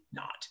 obviously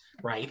not,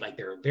 right? Like,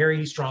 there are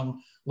very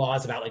strong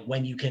laws about like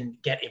when you can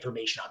get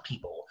information on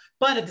people.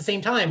 But at the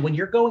same time, when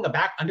you're going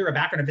under a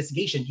background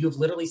investigation, you have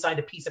literally signed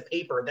a piece of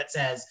paper that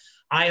says,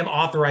 I am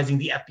authorizing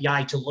the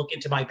FBI to look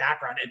into my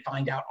background and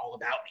find out all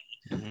about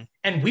me. Mm-hmm.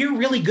 And we're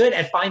really good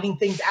at finding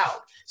things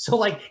out. So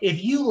like,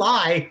 if you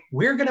lie,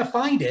 we're going to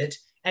find it.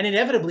 And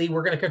inevitably,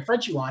 we're going to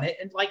confront you on it.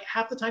 And like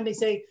half the time they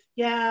say,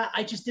 yeah,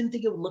 I just didn't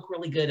think it would look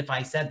really good if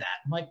I said that.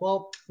 I'm like,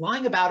 well,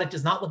 lying about it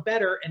does not look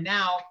better. And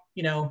now,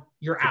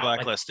 you're out.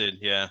 Blacklisted.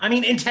 Like, yeah. I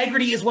mean,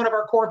 integrity is one of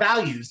our core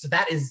values. So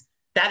that is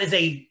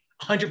a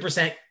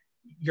 100%,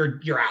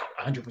 you're out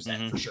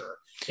 100% for sure,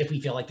 if we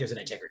feel like there's an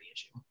integrity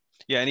issue.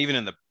 Yeah. And even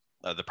in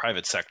the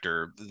private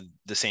sector,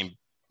 the same,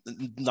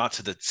 not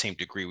to the same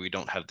degree. We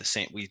don't have the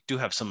same, we do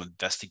have some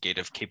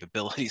investigative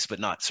capabilities, but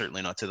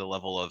certainly not to the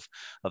level of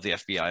the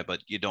FBI.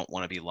 But you don't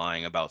want to be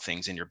lying about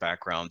things in your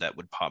background that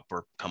would pop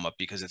or come up,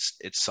 because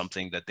it's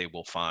something that they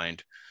will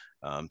find.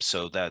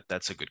 So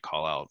that's a good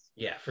call out.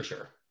 Yeah, for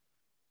sure.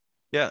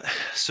 Yeah.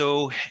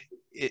 So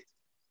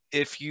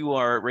if you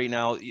are right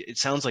now, it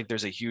sounds like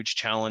there's a huge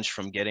challenge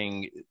from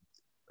getting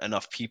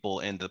enough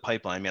people in the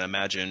pipeline. I mean,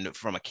 imagine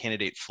from a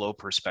candidate flow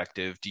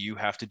perspective, do you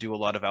have to do a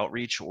lot of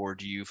outreach, or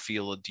do you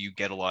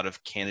get a lot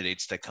of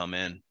candidates that come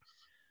in?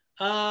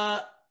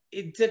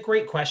 It's a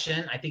great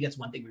question. I think it's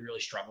one thing we really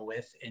struggle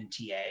with in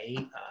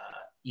TA,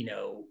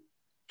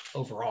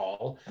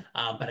 overall.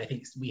 But I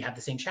think we have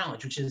the same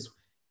challenge, which is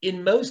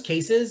in most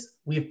cases,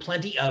 we have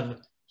plenty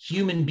of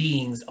human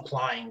beings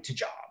applying to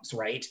jobs,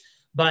 right?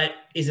 But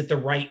is it the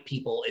right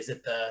people? Is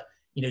it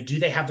do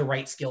they have the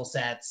right skill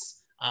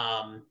sets?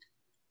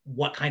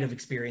 What kind of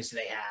experience do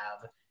they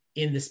have?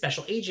 In the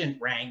special agent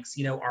ranks,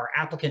 our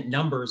applicant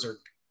numbers are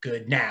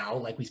good now.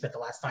 Like, we spent the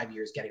last 5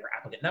 years getting our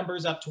applicant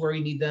numbers up to where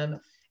we need them.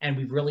 And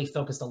we've really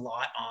focused a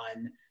lot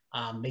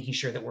on making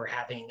sure that we're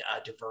having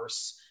a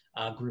diverse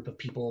group of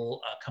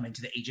people come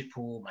into the agent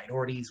pool,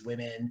 minorities,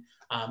 women.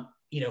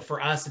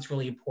 For us, it's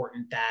really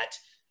important that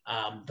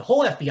the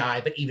whole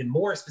FBI, but even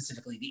more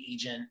specifically the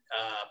agent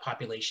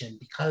population,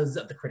 because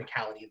of the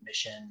criticality of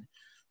mission,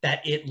 that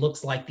it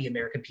looks like the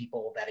American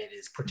people that it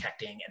is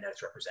protecting and that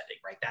it's representing,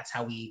 right? That's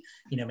how we,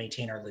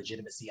 maintain our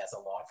legitimacy as a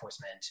law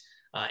enforcement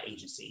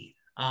agency.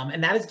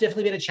 And that has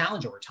definitely been a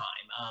challenge over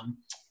time.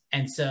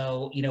 And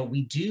so,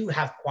 we do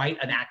have quite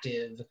an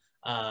active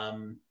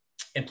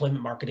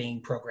employment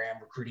marketing program,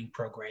 recruiting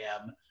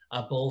program,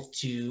 both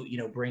to,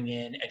 bring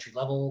in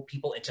entry-level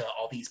people into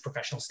all these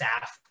professional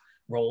staff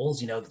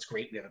roles. That's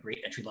great. We have a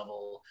great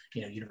entry-level,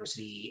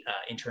 university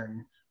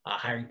intern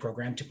hiring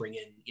program to bring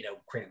in,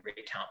 create a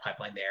great talent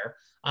pipeline there.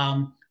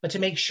 But to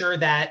make sure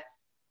that,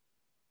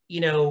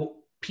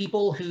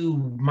 people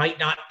who might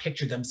not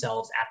picture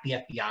themselves at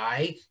the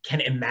FBI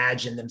can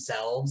imagine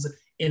themselves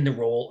in the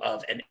role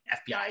of an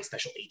FBI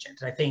special agent.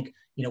 And I think,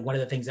 one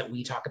of the things that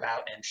we talk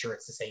about, and I'm sure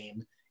it's the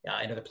same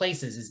in other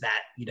places, is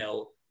that,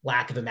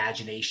 lack of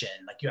imagination.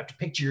 Like, you have to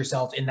picture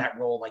yourself in that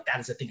role. Like, that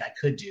is a thing I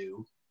could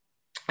do.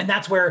 And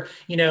that's where,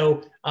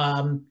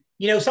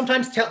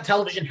 sometimes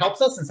television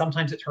helps us and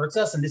sometimes it hurts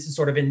us. And this is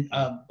sort of in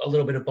a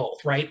little bit of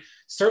both, right?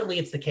 Certainly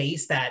it's the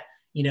case that,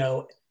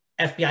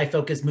 FBI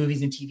focused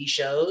movies and TV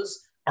shows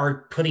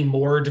are putting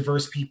more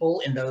diverse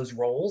people in those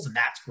roles. And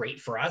that's great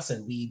for us.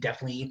 And we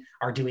definitely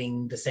are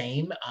doing the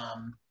same,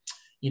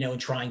 and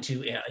trying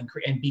to,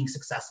 and being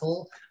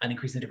successful and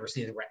increasing the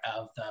diversity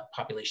of the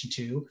population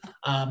too.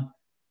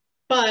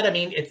 But I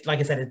mean, it's like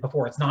I said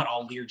before, it's not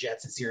all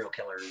Learjets and serial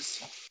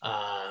killers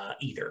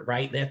either,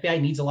 right? The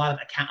FBI needs a lot of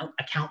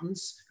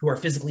accountants who are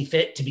physically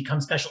fit to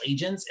become special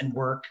agents and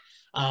work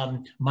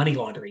money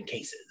laundering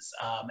cases.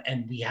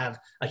 And we have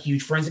a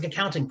huge forensic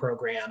accounting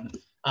program.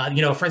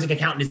 A forensic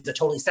accountant is a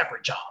totally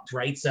separate job,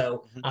 right?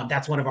 So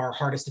that's one of our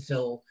hardest to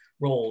fill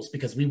roles,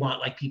 because we want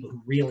like people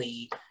who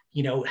really,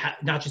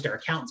 not just our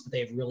accountants, but they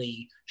have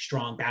really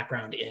strong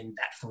background in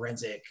that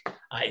forensic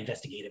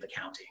investigative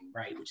accounting,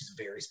 right? Which is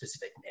a very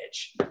specific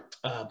niche.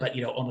 But,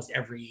 almost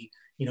every,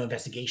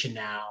 investigation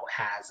now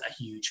has a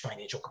huge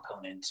financial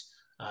component.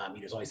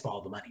 It's always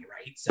follow the money,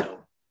 right? So,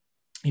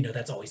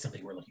 that's always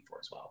something we're looking for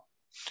as well.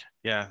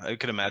 Yeah, I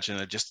could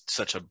imagine just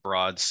such a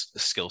broad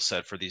skill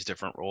set for these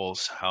different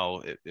roles,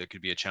 how it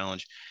could be a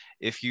challenge.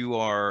 If you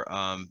are,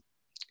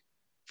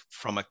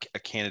 from a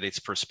candidate's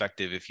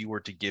perspective, if you were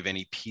to give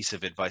any piece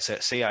of advice,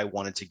 say I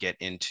wanted to get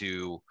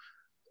into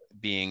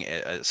being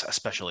a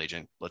special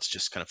agent, let's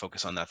just kind of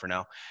focus on that for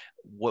now.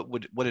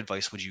 What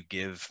advice would you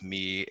give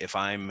me if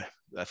I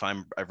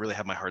really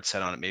have my heart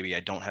set on it? Maybe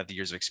I don't have the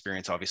years of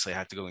experience. Obviously I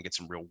have to go and get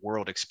some real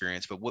world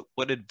experience, but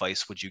what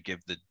advice would you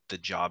give the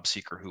job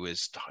seeker who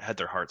has had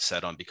their heart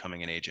set on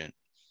becoming an agent?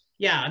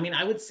 Yeah, I mean,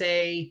 I would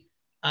say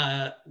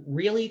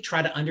really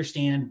try to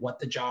understand what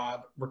the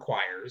job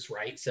requires,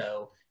 right?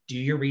 So do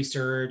your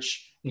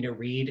research,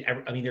 read.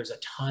 I mean, there's a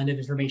ton of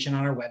information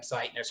on our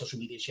website and our social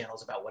media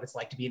channels about what it's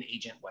like to be an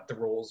agent, what the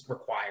roles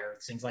require,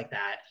 things like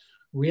that.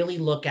 Really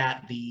look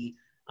at we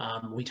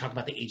talk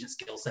about the agent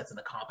skill sets and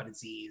the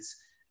competencies.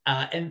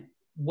 And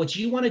what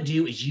you want to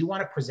do is you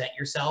want to present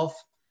yourself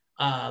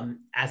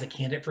as a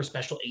candidate for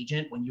special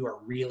agent when you are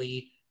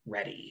really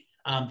ready.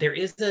 There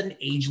is an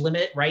age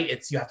limit, right?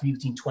 You have to be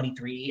between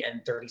 23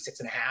 and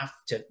 36 and a half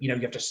to, you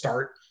have to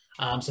start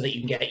so that you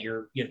can get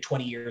your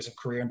 20 years of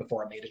career and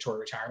before a mandatory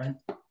retirement.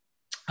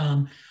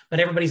 But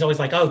everybody's always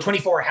like, oh,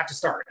 24, I have to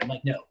start. I'm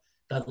like, no,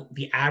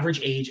 the average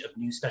age of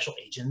new special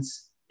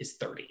agents is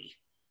 30.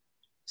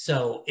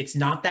 So it's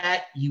not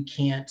that you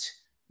can't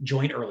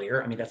join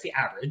earlier. I mean, that's the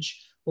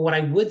average. But what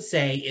I would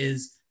say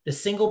is the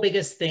single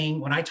biggest thing,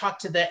 when I talk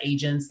to the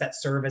agents that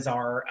serve as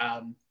our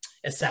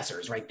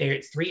assessors, right there,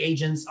 it's 3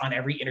 agents on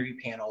every interview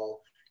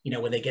panel,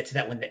 when they get to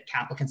that, when the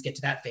applicants get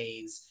to that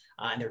phase,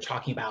 and they're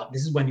talking about,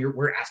 this is when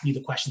we're asking you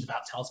the questions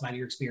about, tell us about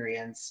your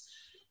experience.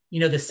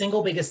 The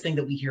single biggest thing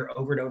that we hear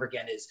over and over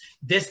again is,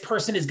 this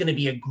person is going to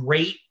be a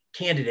great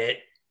candidate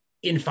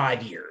in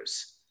 5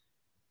 years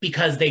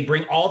because they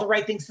bring all the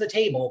right things to the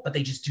table, but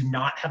they just do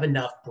not have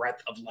enough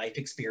breadth of life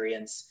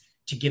experience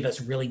to give us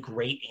really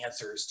great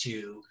answers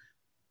to,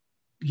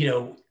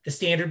 the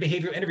standard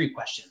behavioral interview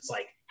questions,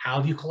 like, how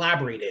have you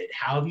collaborated?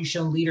 How have you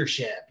shown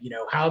leadership?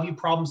 How have you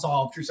problem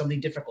solved through something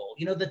difficult?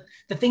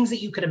 The things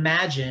that you could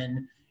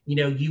imagine,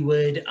 you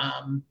would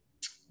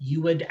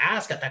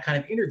ask at that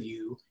kind of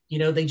interview,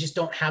 they just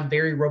don't have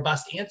very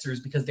robust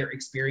answers because their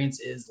experience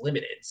is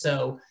limited.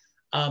 So,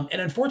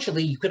 and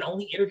unfortunately, you can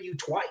only interview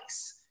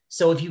twice.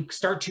 So if you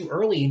start too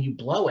early and you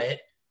blow it,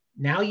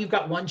 now you've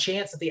got one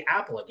chance at the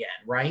apple again,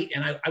 right?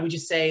 And I would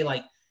just say,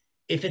 like,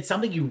 if it's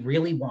something you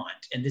really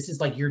want, and this is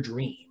like your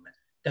dream,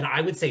 then I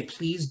would say,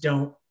 please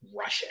don't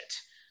rush it.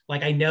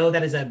 Like, I know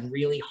that is a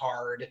really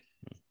hard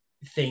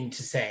thing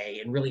to say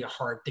and really a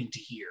hard thing to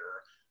hear,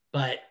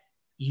 but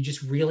you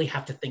just really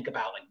have to think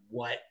about like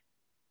what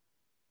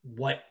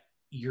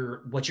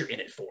you're in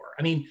it for.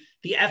 I mean,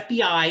 the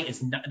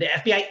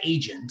FBI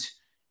agent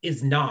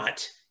is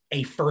not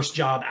a first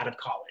job out of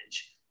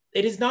college.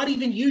 It is not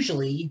even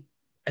usually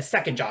a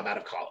second job out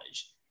of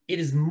college. It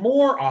is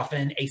more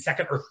often a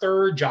second or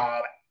third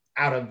job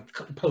out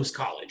of post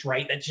college,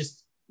 right? That's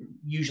just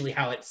usually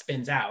how it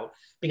spins out,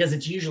 because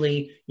it's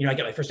usually, I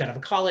get my first out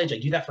of college, I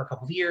do that for a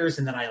couple of years,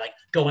 and then I like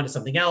go into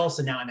something else,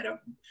 and now I'm in a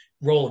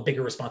role of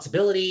bigger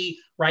responsibility,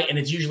 right? And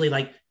it's usually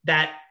like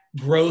that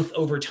growth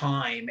over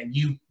time, and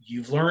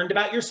you've learned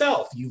about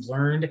yourself, you've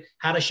learned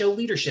how to show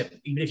leadership,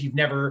 even if you've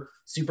never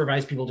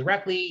supervised people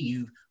directly,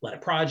 you've led a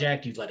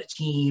project, you've led a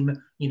team,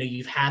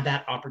 you've had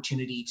that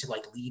opportunity to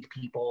like lead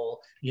people.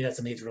 That's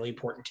something that's really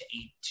important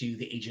to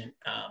the agent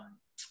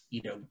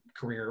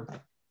career.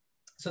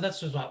 So that's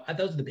just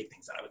those are the big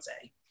things that I would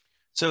say.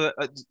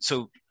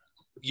 So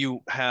you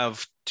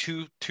have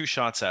two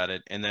shots at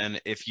it, and then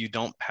if you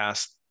don't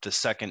pass the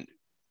second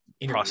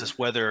process,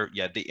 whether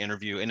the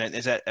interview, and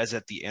is that as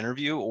at the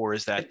interview, or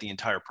is that the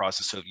entire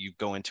process? So you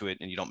go into it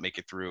and you don't make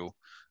it through?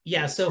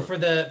 So for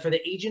the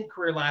agent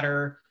career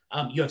ladder,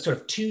 you have sort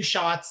of two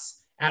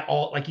shots at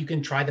all. Like you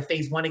can try the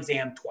phase 1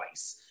 exam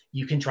twice,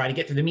 you can try to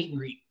get through the meet and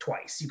greet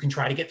twice, you can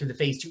try to get through the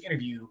phase 2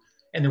 interview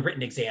and the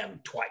written exam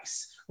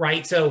twice,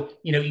 right? So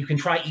you can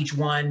try each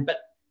one, but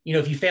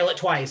if you fail it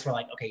twice, we're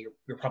like, okay,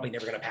 you're probably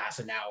never going to pass,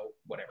 and now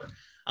whatever.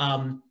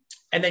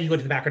 And then you go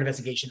to the background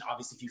investigation.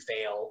 Obviously, if you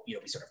fail, we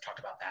sort of talked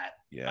about that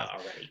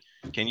already.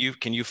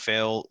 Can you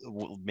fail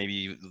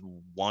maybe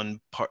one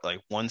part,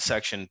 like one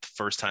section the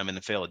first time, and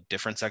then fail a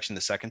different section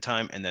the second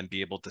time, and then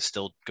be able to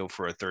still go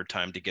for a third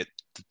time to get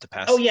to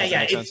pass? Oh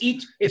yeah. It's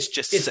each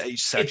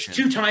section. It's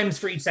 2 times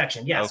for each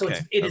section. Yeah. Okay.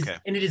 So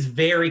it is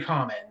very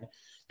common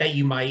that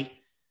you might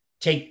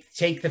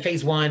take the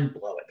phase 1,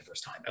 blow it the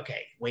first time.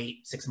 Okay,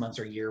 wait 6 months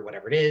or a year,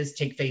 whatever it is.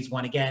 Take phase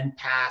 1 again,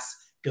 pass,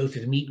 go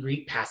through the meet and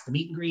greet, pass the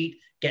meet and greet,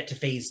 get to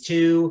phase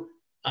 2,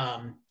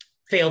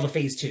 fail the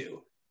phase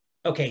 2.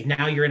 Okay,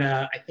 now you're in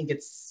I think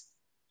it's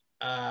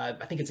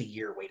a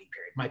year waiting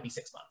period. Might be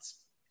 6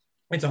 months.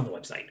 It's on the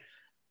website.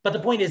 But the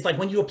point is, like,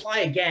 when you apply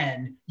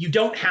again, you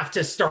don't have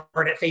to start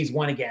at phase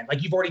 1 again.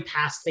 Like, you've already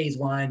passed phase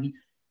 1.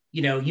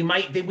 We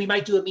might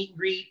do a meet and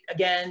greet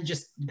again,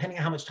 just depending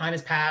on how much time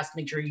has passed.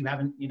 Make sure you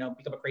haven't,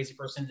 become a crazy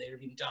person in the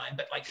interview time.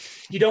 But like,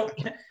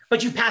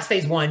 but you pass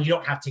phase 1, you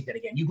don't have to take that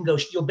again.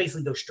 You'll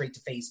basically go straight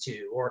to phase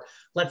 2. Or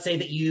let's say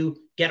that you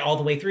get all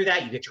the way through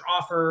that, you get your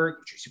offer,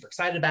 which you're super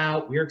excited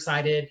about. We're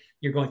excited.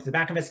 You're going through the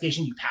background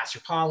investigation. You pass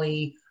your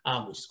poly,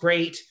 which is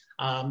great.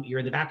 You're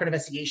in the background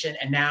investigation,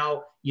 and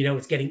now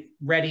it's getting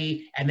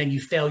ready, and then you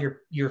fail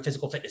your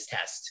physical fitness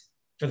test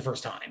for the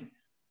first time.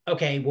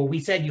 Okay, well, we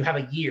said you have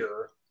a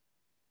year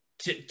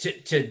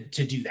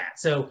to do that.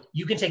 So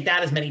you can take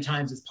that as many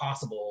times as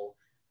possible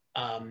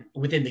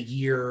within the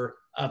year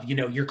of,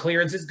 your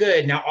clearance is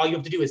good. Now all you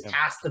have to do is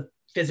pass the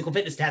physical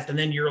fitness test, and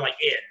then you're like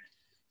in.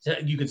 So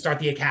you can start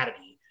the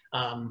academy.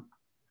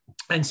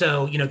 And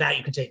so, that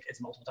you can take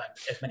as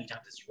many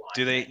times as you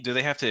want. Do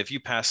they have to, if you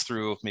pass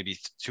through maybe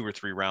 2 or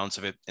 3 rounds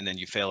of it and then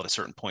you fail at a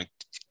certain point,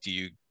 do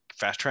you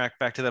fast track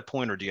back to that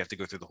point, or do you have to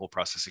go through the whole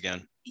process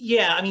again?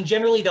 Yeah, I mean,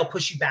 generally they'll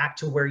push you back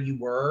to where you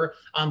were.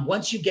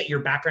 Once you get your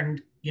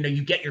background,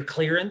 you get your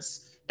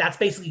clearance, that's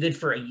basically good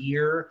for a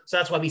year. So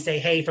that's why we say,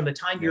 hey, from the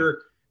time you're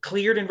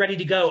cleared and ready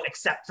to go,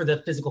 except for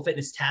the physical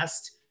fitness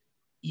test,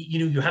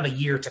 you have a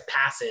year to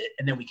pass it,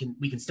 and then we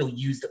can still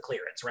use the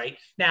clearance, right?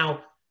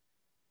 Now,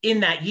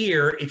 in that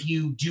year, if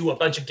you do a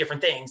bunch of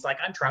different things, like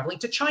I'm traveling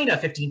to China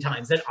 15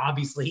 times, then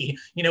obviously,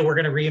 we're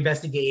going to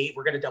reinvestigate,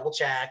 we're going to double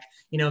check,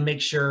 make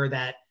sure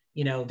that,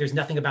 there's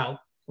nothing about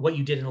what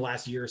you did in the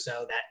last year or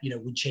so that,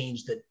 would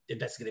change the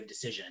investigative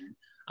decision.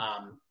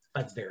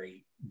 That's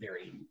very,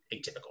 very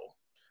atypical.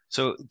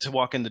 So to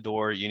walk in the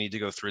door, you need to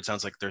go through, it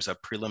sounds like there's a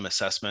prelim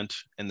assessment.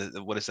 And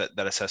what is that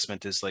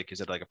assessment is like?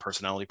 Is it like a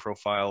personality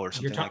profile or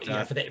something like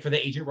that? Yeah, for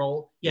the agent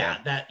role.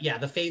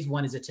 The phase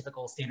 1 is a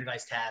typical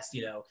standardized test,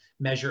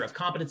 measure of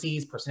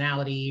competencies,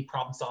 personality,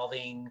 problem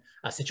solving,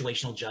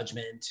 situational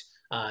judgment,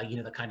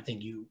 the kind of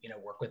thing you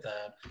work with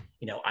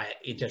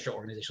industrial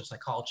organizational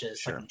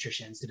psychologists,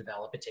 psychometricians to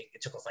develop. It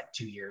took us like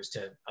 2 years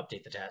to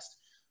update the test.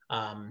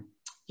 And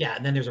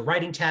then there's a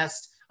writing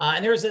test.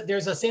 And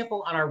there's a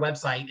sample on our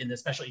website in the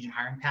special agent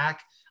hiring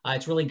pack.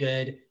 It's really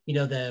good.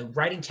 The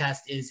writing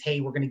test is,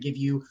 hey, we're going to give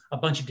you a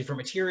bunch of different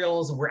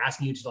materials, and we're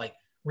asking you to like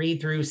read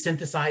through,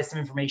 synthesize some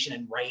information,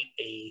 and write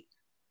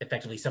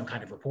effectively some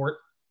kind of report,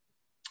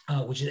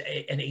 which is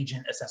an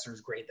agent assessors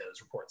grade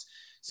those reports.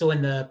 So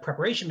in the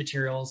preparation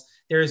materials,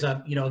 there's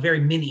a very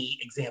mini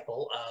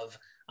example of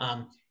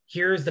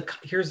here's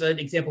an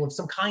example of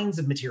some kinds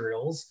of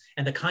materials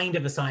and the kind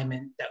of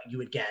assignment that you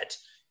would get.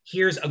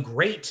 Here's a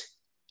great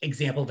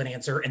example of an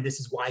answer, and this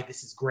is why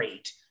this is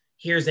great.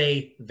 Here's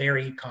a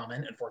very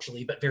common,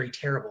 unfortunately, but very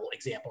terrible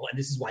example, and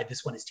this is why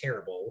this one is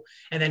terrible.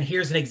 And then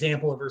here's an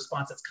example of a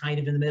response that's kind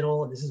of in the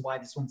middle, and this is why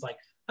this one's like,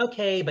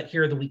 okay, but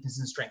here are the weaknesses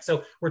and strengths.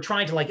 So we're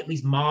trying to like at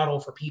least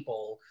model for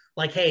people,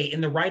 like, hey, in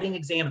the writing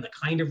exam and the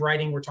kind of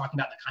writing we're talking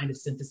about, the kind of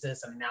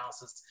synthesis and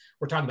analysis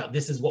we're talking about,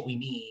 this is what we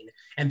mean,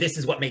 and this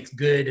is what makes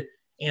good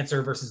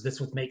answer versus this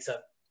what makes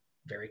a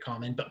very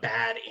common but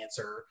bad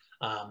answer.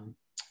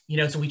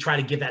 So we try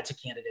to give that to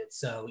candidates.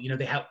 So,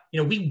 they have,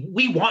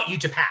 we want you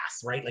to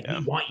pass, right? Like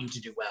we want you to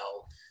do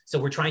well. So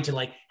we're trying to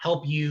like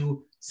help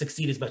you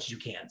succeed as much as you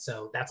can.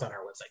 So that's on our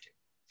website too.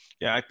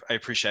 Yeah, I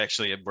appreciate.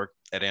 Actually, I worked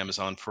at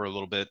Amazon for a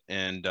little bit,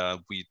 and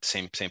we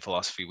same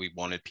philosophy. We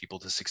wanted people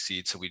to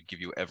succeed, so we'd give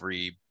you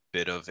every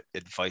bit of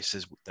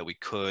advices that we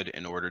could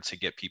in order to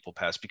get people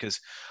past. Because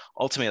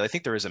ultimately, I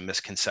think there is a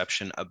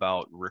misconception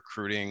about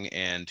recruiting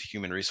and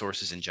human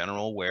resources in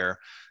general, where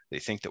they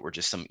think that we're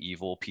just some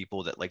evil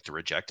people that like to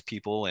reject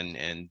people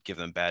and give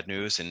them bad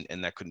news,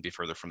 and that couldn't be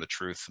further from the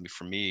truth. I mean,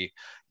 for me,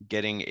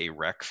 getting a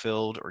rec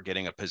filled or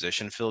getting a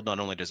position filled, not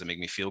only does it make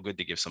me feel good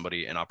to give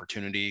somebody an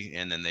opportunity,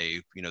 and then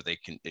they, they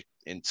can,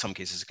 in some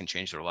cases, it can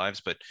change their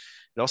lives, but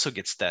it also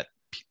gets that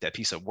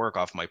piece of work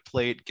off my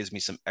plate, gives me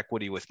some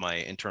equity with my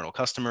internal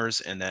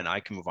customers, and then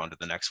I can move on to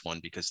the next one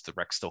because the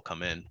recs still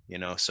come in,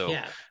 So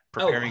Yeah.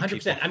 Oh, preparing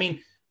people. 100%. I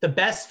mean, the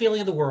best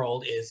feeling in the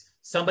world is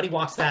somebody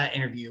walks that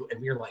interview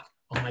and we're like,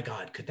 oh my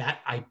God,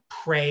 I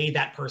pray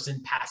that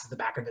person passes the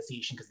background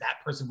investigation because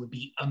that person would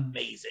be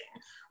amazing.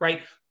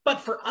 Right.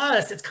 But for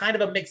us, it's kind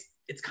of a mix.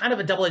 It's kind of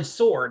a double-edged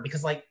sword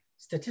because like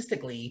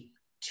statistically,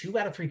 2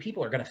 out of 3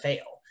 people are going to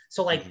fail.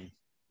 So like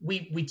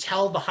Mm-hmm. we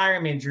tell the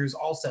hiring managers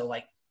also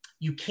like,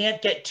 you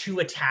can't get too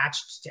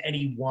attached to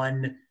any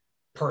one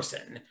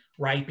person,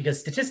 right? Because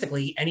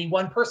statistically, any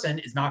one person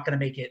is not going to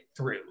make it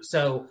through.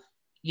 So,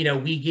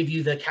 we give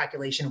you the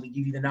calculation, we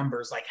give you the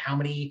numbers, like how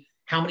many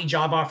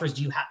job offers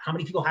do you have? How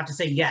many people have to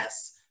say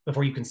yes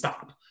before you can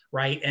stop,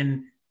 right?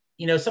 And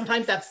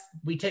sometimes that's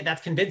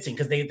convincing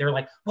because they're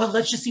like, well,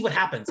 let's just see what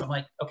happens. I'm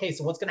like, okay,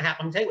 so what's going to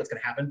happen? I'm going to tell you what's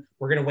going to happen.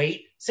 We're going to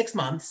wait 6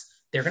 months.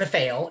 They're going to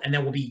fail, and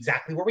then we'll be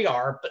exactly where we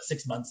are, but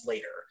 6 months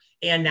later.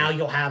 And now Yeah.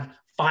 you'll have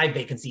 5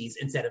 vacancies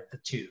instead of the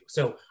 2.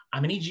 So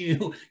I'm gonna need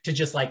you to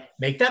just like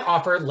make that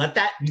offer, let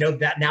that,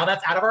 that now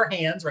that's out of our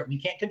hands, right? We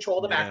can't control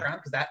the Yeah.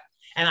 background because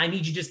and I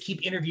need you to just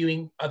keep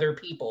interviewing other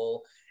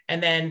people.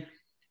 And then,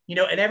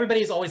 and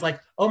everybody's always like,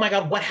 oh my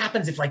God, what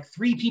happens if like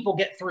 3 people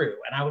get through?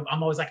 And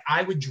I'm always like,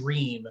 I would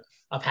dream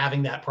of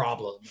having that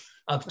problem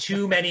of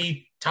too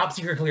many top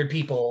secret cleared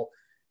people,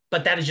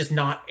 but that is just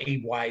not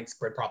a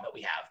widespread problem that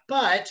we have.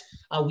 But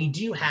we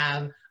do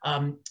have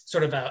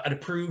sort of an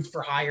approved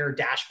for hire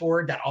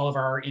dashboard that all of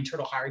our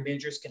internal hiring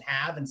managers can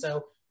have. And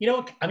so,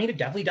 I mean, it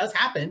definitely does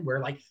happen where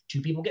like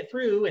 2 people get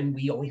through and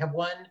we only have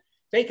 1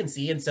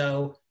 vacancy. And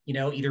so,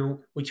 either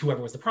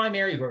whoever was the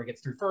primary, whoever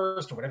gets through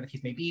first or whatever the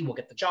case may be, will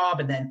get the job.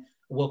 And then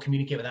we'll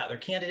communicate with that other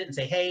candidate and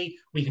say, hey,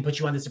 we can put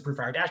you on this approved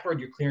for hire dashboard.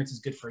 Your clearance is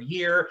good for a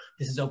year.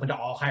 This is open to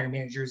all hiring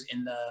managers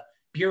in the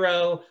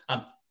bureau.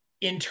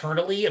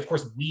 Internally, of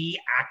course, we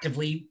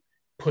actively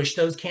push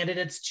those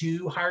candidates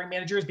to hiring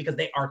managers because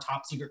they are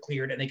top secret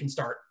cleared and they can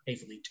start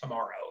basically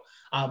tomorrow.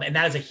 And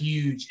that is a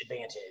huge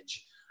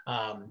advantage.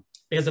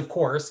 Because of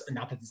course,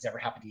 not that this has ever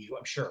happened to you,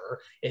 I'm sure,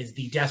 is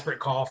the desperate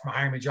call from a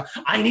hiring manager,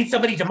 I need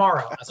somebody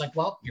tomorrow. I was like,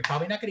 well, you're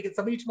probably not going to get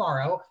somebody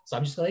tomorrow. So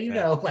I'm just going to let you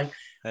know, like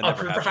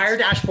approved for hire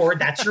dashboard,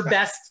 that's your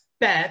best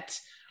bet,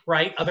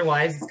 right?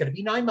 Otherwise, it's going to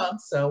be 9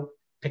 months. So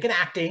pick an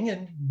acting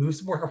and move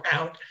some work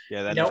around,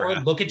 Yeah, or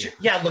look at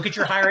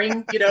your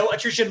hiring,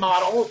 attrition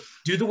model,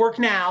 do the work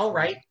now,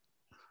 right?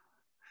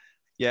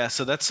 Yeah,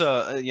 so that's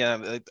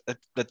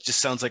that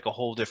just sounds like a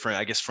whole different,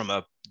 I guess, from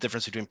a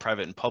difference between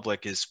private and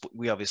public is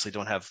we obviously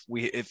don't have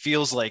it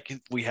feels like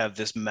we have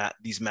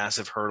these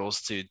massive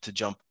hurdles to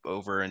jump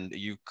over, and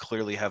you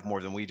clearly have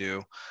more than we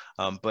do,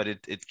 but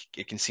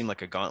it can seem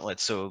like a gauntlet.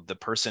 So the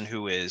person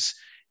who is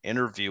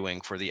interviewing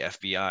for the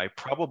FBI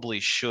probably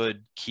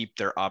should keep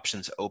their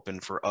options open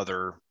for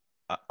other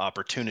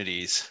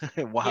opportunities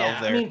while Yeah,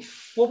 I they're. mean,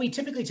 what we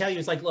typically tell you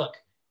is like, look,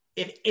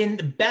 if in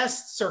the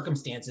best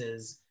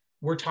circumstances,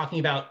 we're talking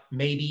about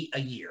maybe a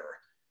year.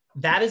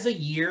 That is a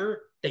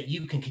year that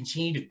you can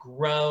continue to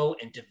grow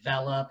and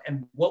develop.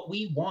 And what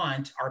we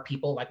want are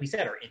people, like we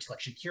said, are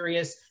intellectually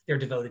curious. They're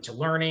devoted to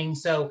learning.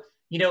 So,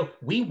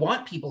 we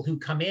want people who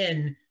come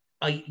in,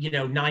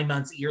 9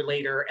 months, a year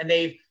later, and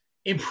they've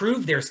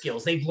improved their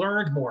skills. They've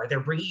learned more. They're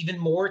bringing even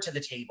more to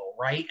the table,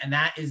 right? And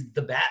that is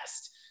the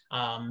best.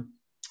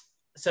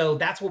 So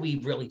that's what we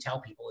really tell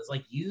people is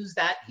like, use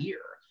that year.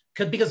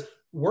 Because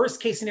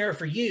worst case scenario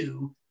for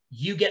you,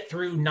 you get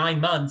through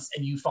 9 months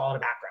and you fall out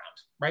of background,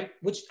 right?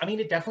 Which, I mean,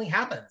 it definitely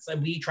happens. And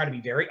we try to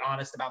be very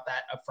honest about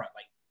that up front.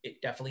 Like,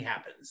 it definitely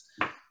happens.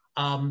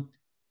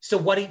 So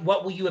what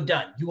will you have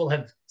done? You will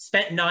have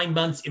spent 9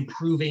 months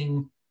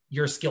improving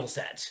your skill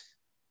set,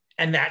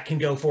 and that can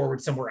go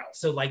forward somewhere else.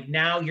 So like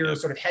now you're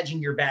sort of hedging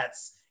your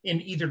bets in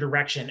either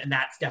direction, and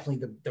that's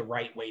definitely the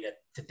right way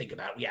to think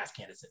about it. We ask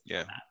candidates.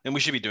 Yeah, and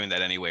we should be doing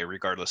that anyway,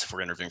 regardless if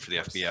we're interviewing for the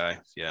FBI.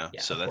 Yeah,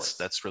 so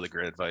that's really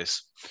great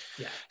advice.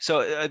 Yeah.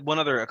 So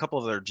a couple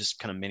of other just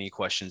kind of mini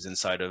questions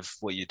inside of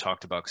what you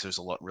talked about, because there's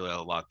really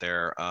a lot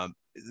there.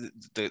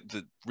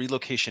 The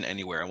relocation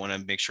anywhere. I want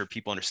to make sure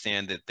people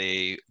understand that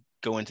they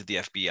go into the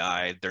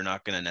FBI, they're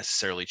not going to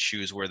necessarily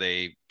choose where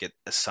they get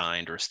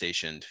assigned or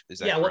stationed. Is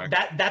that correct?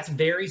 Well, that's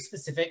very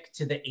specific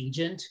to the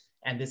agent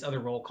and this other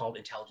role called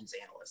intelligence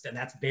analyst, and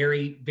that's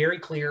very, very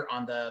clear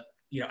on the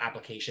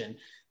application.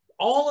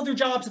 All other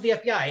jobs at the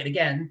FBI, and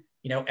again,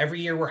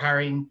 every year we're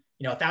hiring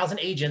 1,000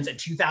 agents and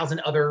 2,000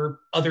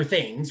 other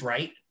things,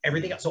 right?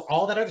 Everything else. So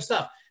all that other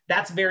stuff,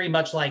 that's very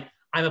much like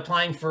I'm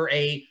applying for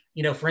a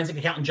forensic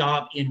accountant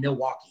job in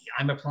Milwaukee.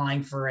 I'm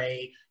applying for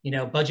a,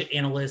 budget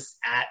analyst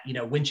at,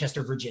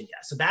 Winchester, Virginia.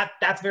 So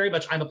that's very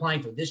much, I'm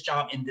applying for this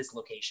job in this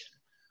location.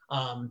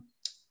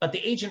 But the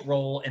agent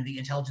role and the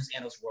intelligence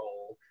analyst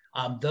role,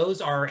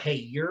 those are, hey,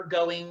 you're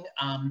going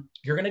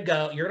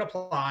to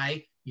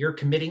apply, you're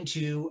committing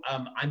to,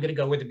 I'm going to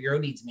go where the Bureau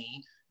needs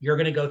me. You're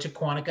going to go to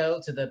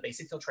Quantico, to the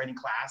basic field training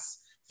class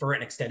for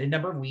an extended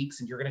number of weeks,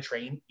 and you're going to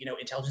train,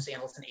 intelligence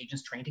analysts and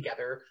agents train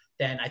together.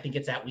 Then I think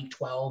it's at week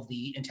 12,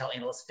 the intel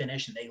analysts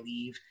finish and they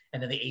leave,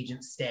 and then the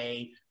agents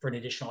stay for an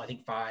additional, I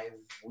think, 5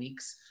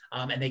 weeks.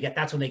 And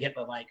that's when they get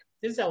the, like,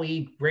 this is how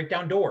we break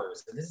down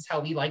doors, and this is how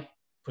we, like,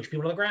 push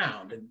people to the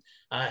ground and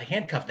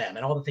handcuff them,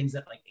 and all the things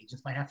that, like,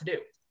 agents might have to do.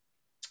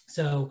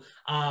 So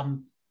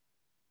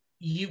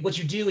what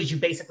you do is you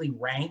basically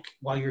rank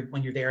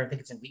when you're there. I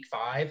think it's in week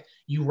 5.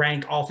 You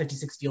rank all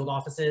 56 field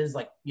offices,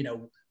 like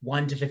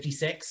 1 to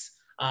 56,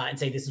 and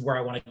say this is where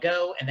I want to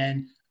go. And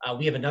then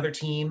we have another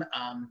team.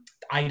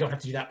 I don't have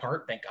to do that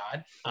part, thank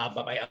God,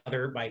 but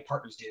my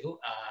partners do.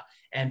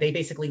 And they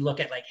basically look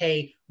at, like,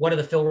 hey, what are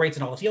the fill rates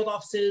in all the field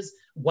offices?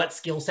 What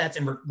skill sets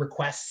and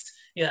requests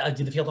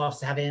do the field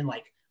offices have in?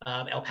 Like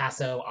El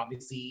Paso,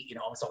 obviously,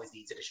 almost always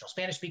needs additional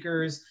Spanish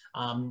speakers.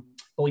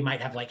 But we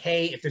might have, like,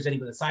 hey, if there's any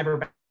with a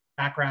cyber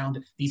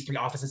background, these 3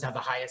 offices have the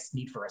highest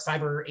need for a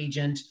cyber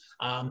agent.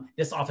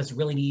 This office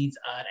really needs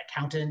an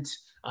accountant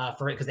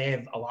for it, because they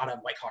have a lot of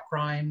white-collar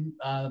crime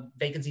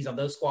vacancies on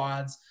those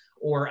squads.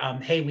 Or,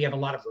 hey, we have a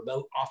lot of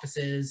remote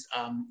offices,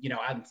 out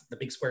in the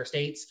big square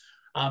states.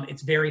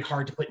 It's very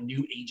hard to put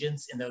new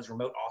agents in those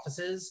remote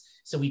offices.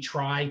 So we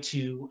try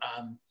to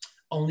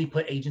only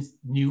put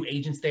new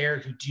agents there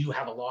who do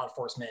have a law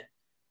enforcement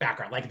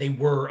background, like they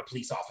were a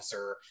police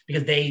officer,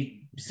 because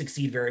they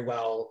succeed very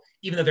well.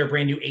 Even though they're a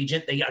brand new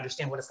agent, they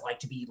understand what it's like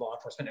to be law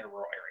enforcement in a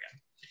rural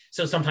area.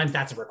 So sometimes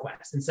that's a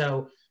request. And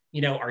so,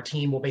 our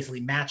team will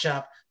basically match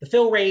up the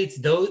fill rates,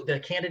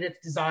 the candidate's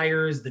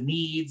desires, the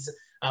needs.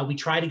 We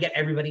try to get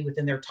everybody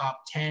within their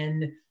top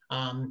 10.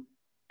 And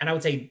I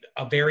would say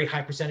a very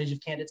high percentage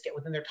of candidates get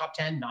within their top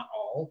 10, not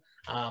all.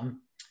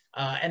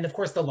 And of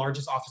course, the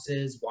largest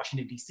offices,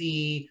 Washington,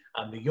 D.C.,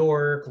 New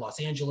York, Los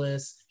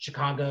Angeles,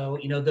 Chicago,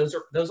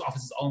 those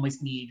offices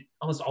almost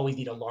always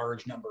need a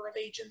large number of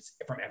agents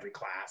from every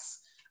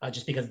class,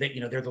 just because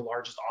they're the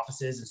largest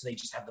offices, and so they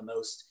just have the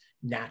most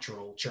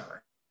natural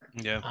churn.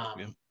 Yeah.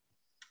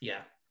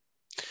 Yeah.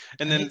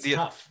 And then it's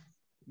tough.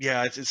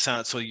 Yeah, it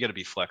sounds, so you got to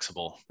be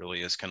flexible,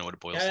 really, is kind of what it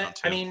boils down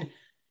to. I mean,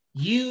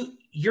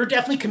 you're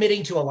definitely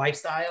committing to a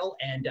lifestyle,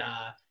 and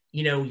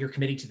you're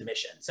committing to the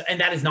mission. So, and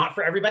that is not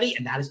for everybody,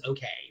 and that is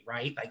okay,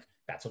 right? Like,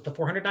 that's what the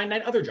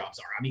 499 other jobs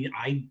are. I mean,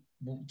 I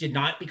did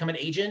not become an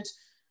agent,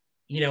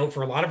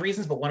 for a lot of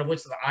reasons, but one of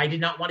which is I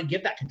did not want to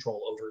give that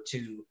control over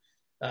to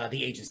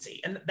the agency,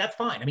 and that's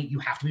fine. I mean, you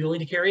have to be willing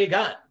to carry a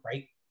gun,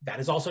 right?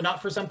 That is also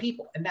not for some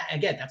people, and that,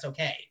 again, that's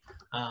okay.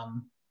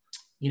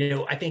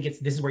 I think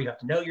this is where you have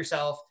to know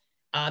yourself.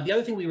 The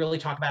other thing we really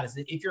talk about is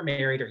that if you're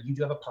married or you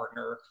do have a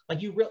partner, like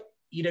you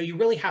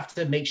really have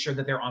to make sure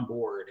that they're on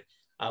board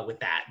with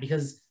that,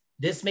 because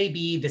this may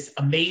be this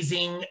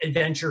amazing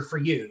adventure for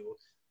you,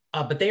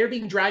 but they are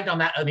being dragged on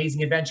that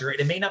amazing adventure, and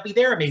it may not be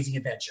their amazing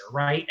adventure,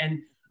 right? And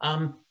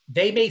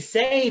they may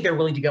say they're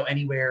willing to go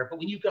anywhere, but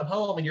when you come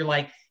home and you're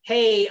like,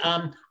 hey,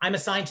 I'm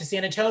assigned to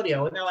San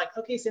Antonio, and they're like,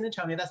 okay, San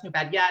Antonio, that's not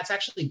bad. Yeah, it's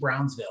actually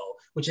Brownsville,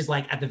 which is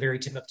like at the very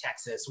tip of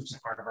Texas, which is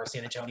part of our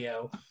San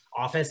Antonio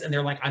office. And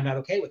they're like, I'm not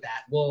okay with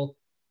that. Well,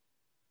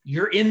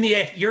 you're in the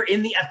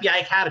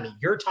FBI Academy.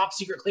 You're top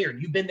secret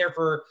cleared. You've been there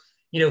for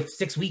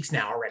 6 weeks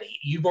now already.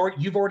 You've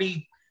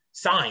already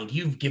signed.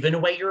 You've given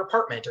away your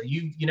apartment, or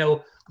you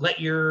let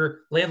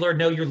your landlord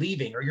know you're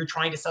leaving, or you're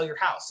trying to sell your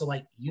house. So,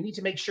 like, you need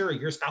to make sure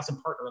your spouse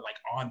and partner are, like,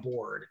 on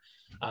board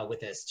with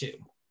this too.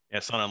 Yeah,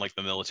 it's not unlike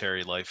the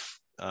military life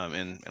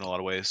in a lot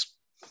of ways.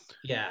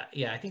 Yeah,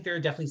 I think there are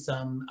definitely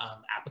some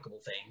applicable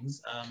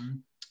things.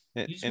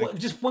 You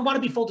just want to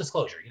be full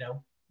disclosure,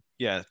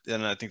 Yeah,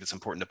 and I think that's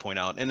important to point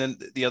out. And then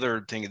the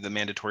other thing, the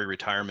mandatory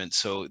retirement.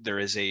 So there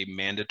is a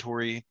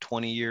mandatory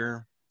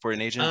 20-year for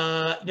an agent?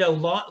 No,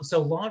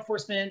 law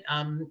enforcement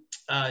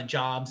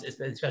jobs,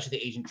 especially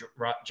the agent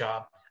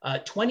job,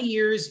 20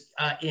 years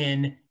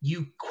in,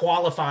 you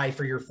qualify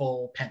for your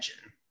full pension.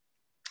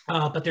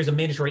 But there's a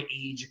mandatory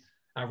age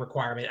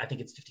requirement. I think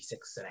it's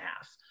 56 and a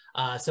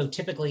half. So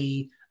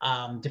typically,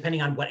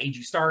 depending on what age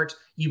you start,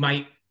 you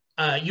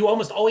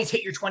almost always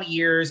hit your 20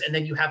 years, and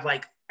then you have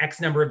like X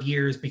number of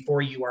years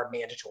before you are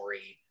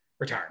mandatory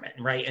retirement,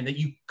 right? And that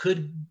you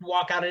could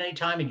walk out at any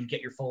time and you get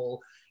your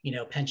full,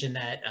 pension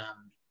that,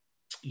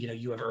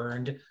 you have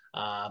earned,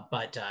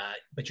 but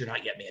you're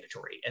not yet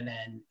mandatory. And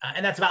then,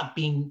 and that's about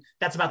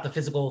the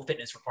physical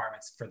fitness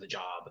requirements for the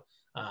job.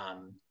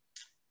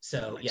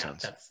 So yeah,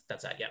 that's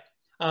that. Yeah.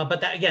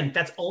 But that, again,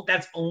 that's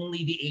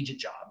only the agent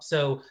job.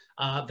 So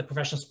the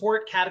professional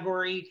support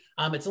category,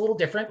 it's a little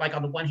different. Like,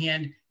 on the one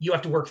hand, you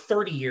have to work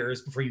 30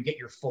 years before you get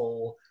your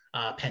full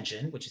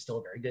pension, which is still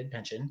a very good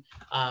pension.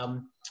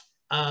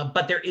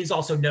 But there is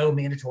also no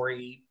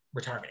mandatory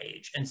retirement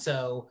age. And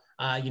so,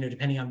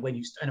 depending on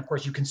when and of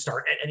course you can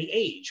start at any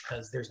age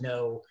because there's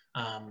no,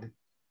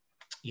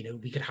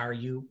 we could hire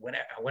you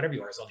whatever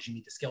you are, as long as you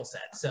meet the skill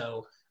set.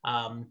 So,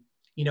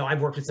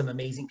 I've worked with some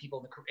amazing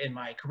people in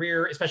my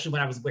career, especially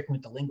when I was working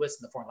with the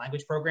linguists in the foreign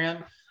language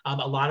program.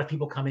 A lot of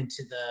people come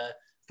into the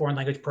foreign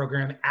language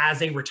program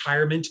as a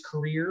retirement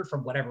career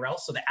from whatever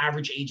else. So the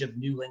average age of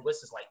new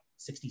linguists is like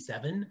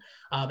 67,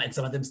 and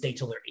some of them stay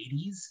till their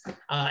 80s.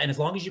 And as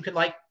long as you can,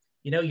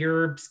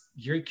 your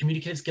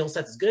communicative skill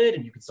set is good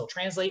and you can still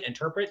translate,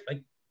 interpret,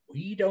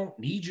 we don't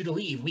need you to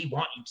leave. We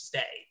want you to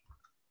stay.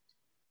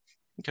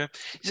 Okay.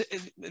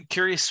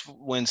 Curious,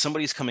 when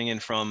somebody's coming in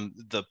from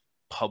the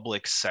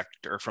public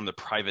sector, from the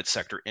private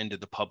sector into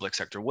the public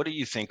sector, what do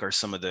you think are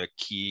some of the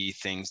key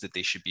things that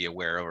they should be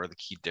aware of, or the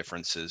key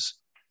differences?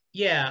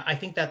 Yeah, I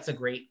think that's a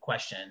great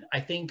question. I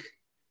think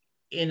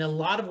in a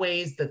lot of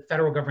ways, the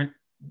federal government,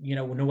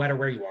 no matter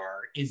where you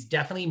are, is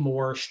definitely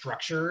more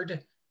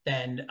structured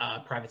than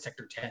private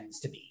sector tends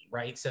to be,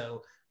 right?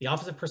 So the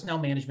Office of Personnel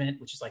Management,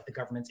 which is like the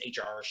government's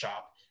HR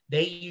shop,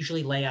 they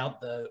usually lay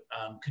out the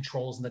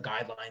controls and the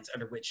guidelines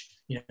under which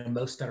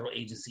most federal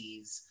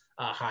agencies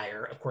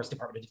hire. Of course,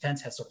 Department of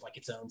Defense has sort of like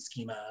its own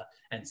schema,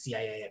 and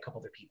CIA, a couple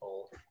other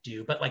people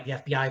do, but like the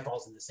FBI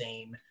falls in the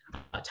same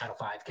Title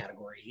V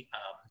category.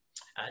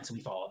 And so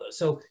we follow those.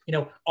 So,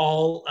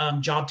 all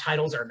job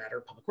titles are a matter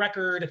of public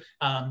record.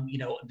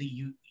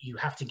 You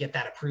have to get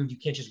that approved. You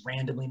can't just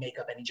randomly make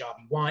up any job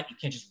you want. You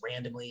can't just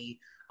randomly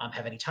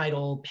have any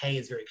title. Pay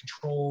is very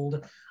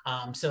controlled.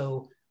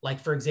 So, like,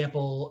 for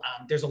example,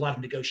 there's a lot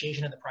of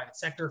negotiation in the private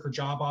sector for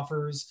job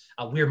offers.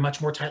 We're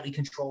much more tightly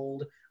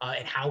controlled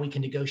in how we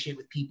can negotiate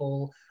with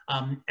people.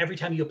 Every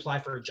time you apply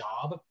for a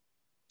job,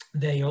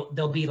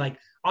 they'll be like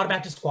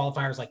automatic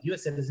disqualifiers like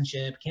U.S.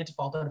 citizenship, can't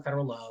default on a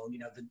federal loan,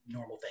 the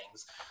normal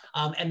things.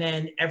 And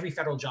then every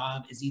federal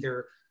job is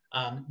either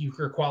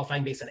you're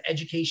qualifying based on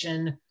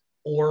education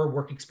or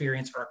work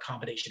experience or a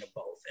combination of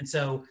both. And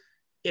so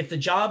if the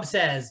job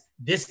says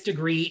this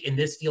degree in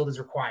this field is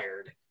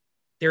required,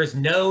 there's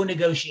no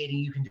negotiating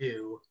you can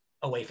do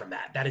away from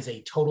that. That is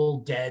a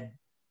total dead,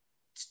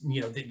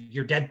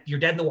 you're dead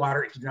in the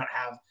water if you do not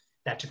have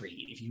that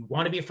degree. If you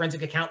want to be a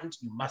forensic accountant,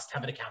 you must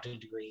have an accounting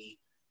degree.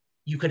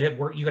 You could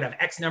have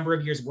X number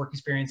of years of work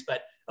experience,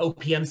 but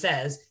OPM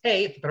says,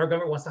 hey, if the federal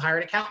government wants to hire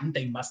an accountant,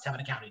 they must have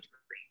an accounting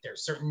degree.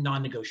 There's certain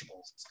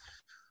non-negotiables.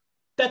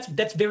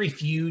 That's very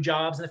few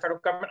jobs in the federal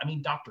government. I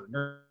mean, doctor,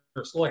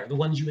 nurse, lawyer, the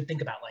ones you would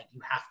think about, like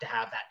you have to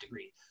have that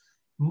degree.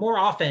 More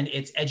often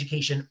it's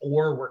education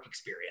or work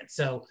experience.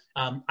 So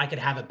I could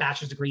have a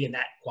bachelor's degree and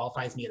that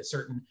qualifies me at a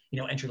certain,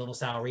 entry-level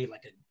salary,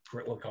 like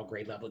what we call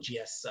grade level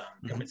GS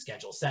government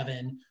schedule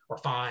 7 or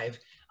 5.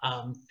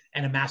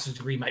 And a master's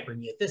degree might bring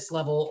me at this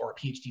level, or a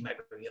PhD might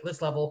bring me at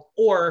this level,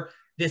 or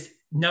this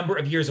number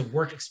of years of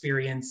work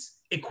experience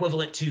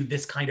equivalent to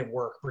this kind of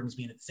work brings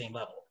me in at the same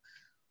level.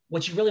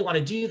 What you really want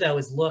to do though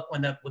is look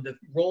when the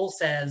role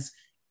says,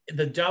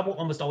 the job will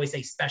almost always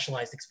say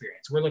specialized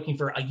experience. We're looking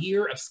for a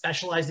year of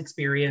specialized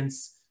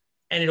experience,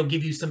 and it'll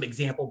give you some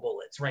example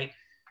bullets, right?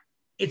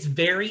 It's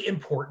very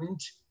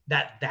important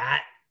that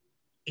that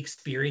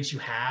experience you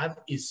have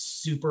is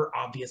super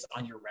obvious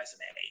on your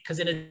resume. Because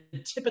in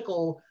a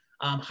typical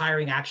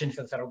hiring action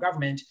for the federal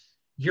government,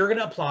 you're going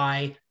to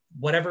apply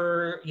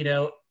whatever,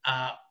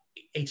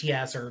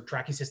 ATS or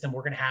tracking system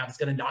we're going to have. It's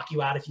going to knock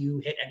you out if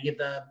you hit any of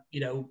the,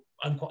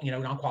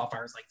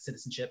 non-qualifiers like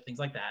citizenship, things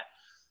like that.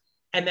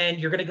 And then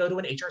you're going to go to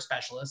an HR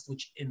specialist,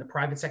 which in the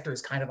private sector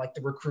is kind of like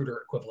the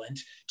recruiter equivalent,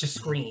 to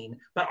screen.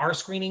 But our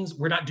screenings,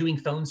 we're not doing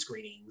phone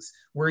screenings.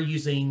 We're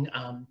using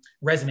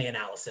resume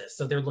analysis.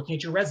 So they're looking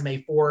at your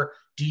resume for,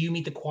 do you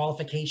meet the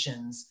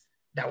qualifications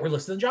that were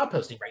listed in the job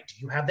posting, right? Do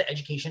you have the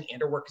education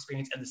and or work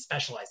experience and the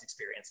specialized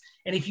experience?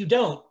 And if you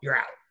don't, you're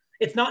out.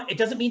 It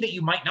doesn't mean that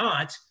you might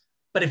not,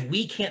 but if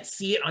we can't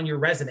see it on your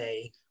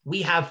resume,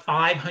 we have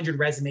 500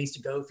 resumes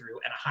to go through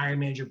and a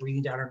hiring manager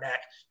breathing down her neck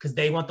because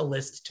they want the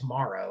list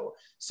tomorrow.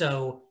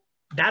 So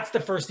that's the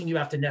first thing you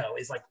have to know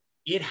is like,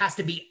 it has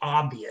to be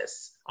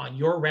obvious on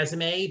your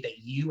resume that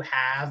you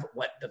have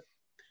what the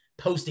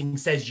posting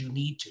says you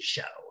need to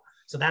show.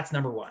 So that's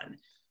number one.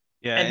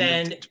 Yeah, and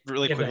then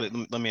really quickly,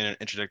 let me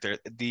interject there.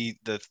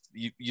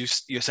 You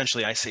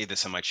essentially, I say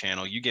this on my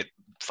channel, you get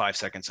 5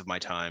 seconds of my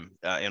time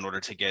in order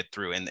to get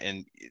through,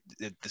 and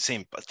the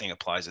same thing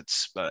applies.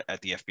 It's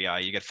at the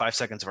FBI. You get 5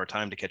 seconds of our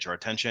time to catch our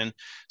attention.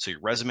 So your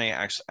resume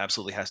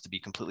absolutely has to be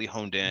completely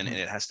honed in, and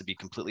it has to be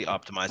completely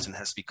optimized, and it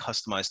has to be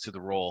customized to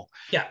the role.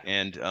 Yeah.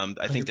 And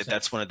I think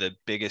that's one of the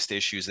biggest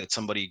issues, that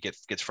somebody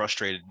gets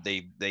frustrated.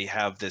 They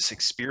have this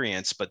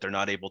experience, but they're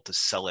not able to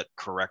sell it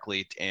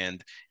correctly,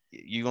 and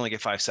you only get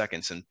 5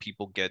 seconds, and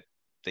people get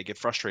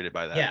frustrated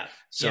by that. Yeah.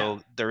 So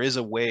there is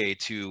a way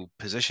to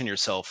position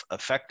yourself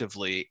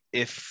effectively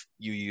if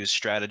you use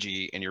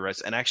strategy in your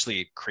and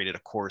actually created a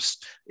course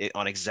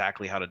on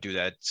exactly how to do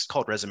that. It's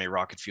called Resume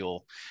Rocket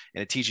Fuel,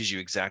 and it teaches you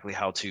exactly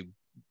how to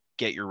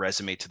get your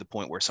resume to the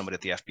point where somebody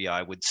at the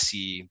FBI would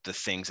see the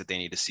things that they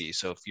need to see.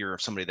 So if you're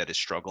somebody that is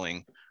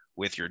struggling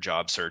with your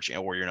job search,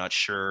 or you're not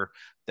sure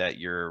that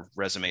your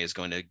resume is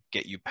going to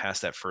get you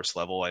past that first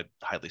level, I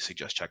highly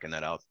suggest checking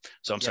that out.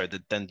 So I'm sorry,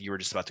 then you were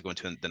just about to go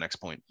into the next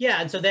point.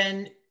 Yeah. And so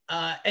then,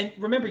 and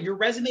remember, your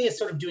resume is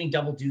sort of doing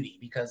double duty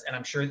because, and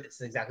I'm sure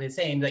it's exactly the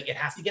same, like it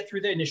has to get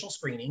through the initial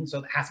screening. So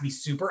it has to be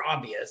super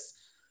obvious.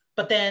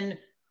 But then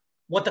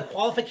what the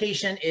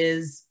qualification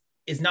is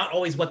not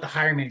always what the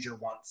hiring manager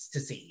wants to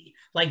see.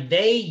 Like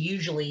they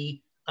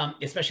usually,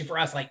 especially for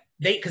us, like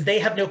because they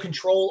have no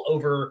control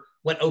over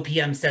what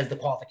OPM says the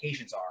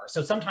qualifications are.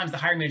 So sometimes the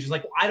hiring manager is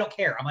like, well, I don't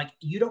care. I'm like,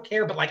 you don't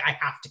care, but like I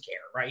have to care,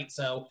 right?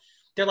 So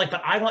they're like,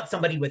 but I want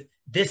somebody with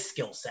this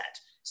skill set.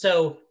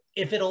 So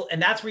if it'll,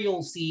 and that's where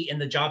you'll see in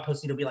the job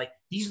posting, it'll be like,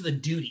 these are the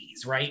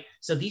duties, right?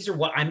 So these are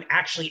what I'm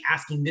actually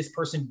asking this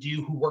person to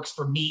do who works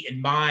for me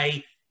in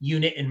my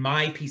unit, in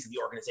my piece of the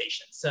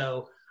organization.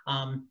 So,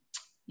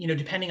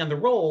 depending on the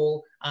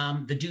role,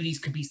 the duties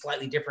could be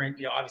slightly different,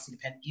 obviously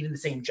even the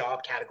same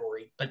job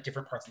category, but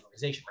different parts of the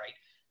organization, right?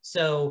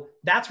 So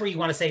that's where you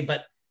want to say,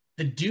 but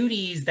the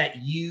duties that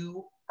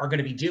you are going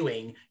to be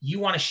doing, you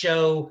want to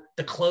show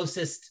the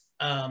closest,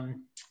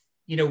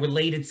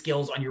 related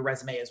skills on your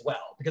resume as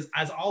well. Because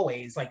as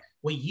always, like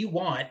what you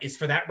want is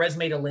for that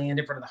resume to land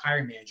in front of the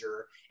hiring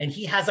manager and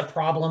he has a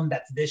problem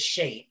that's this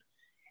shape.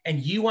 And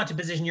you want to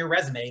position your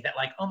resume that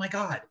like, oh my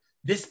God,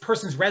 this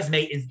person's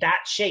resume is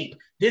that shape.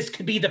 This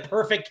could be the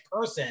perfect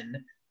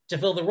person to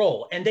fill the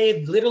role. And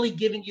they've literally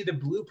given you the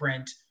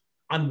blueprint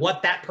on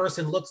what that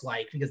person looks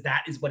like because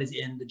that is what is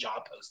in the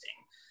job posting.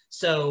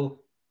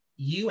 So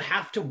you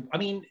have to,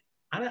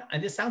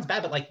 and this sounds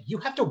bad, but like you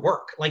have to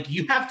work. Like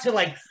you have to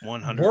like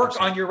 100%.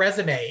 Work on your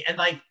resume and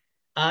like,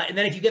 and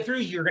then if you get through,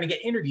 you're going to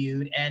get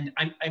interviewed. And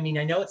I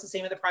know it's the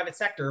same in the private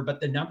sector,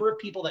 but the number of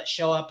people that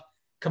show up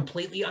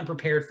completely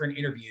unprepared for an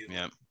interview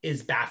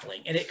is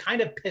baffling. And it kind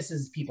of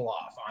pisses people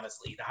off,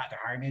 honestly, the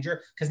hiring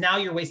manager, because now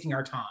you're wasting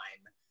our time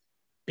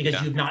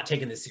because you've not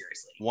taken this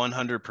seriously.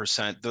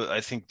 100%.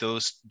 I think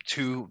those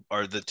two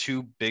are the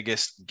two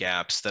biggest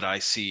gaps that I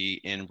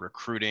see in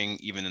recruiting,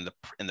 even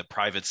in the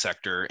private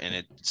sector. And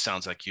it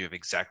sounds like you have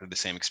exactly the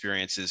same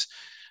experiences.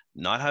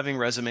 Not having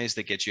resumes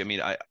that get you. I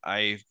mean,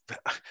 I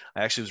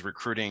actually was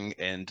recruiting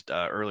and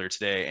earlier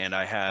today, and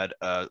I had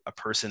a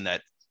person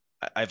that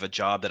I have a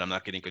job that I'm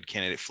not getting good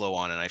candidate flow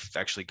on, and I've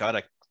actually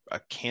got a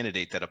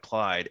candidate that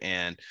applied,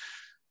 and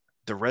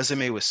the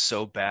resume was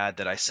so bad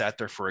that I sat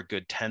there for a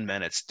good 10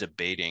 minutes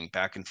debating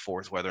back and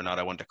forth whether or not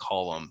I wanted to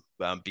call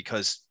them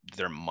because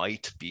there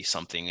might be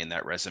something in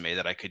that resume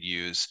that I could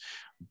use.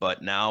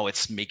 But now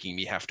it's making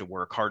me have to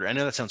work harder. I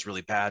know that sounds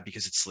really bad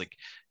because it's like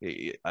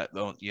you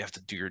have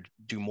to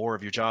do more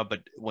of your job.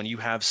 But when you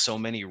have so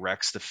many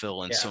recs to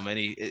fill and so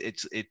many,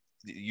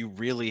 you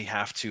really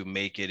have to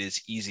make it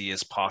as easy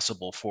as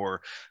possible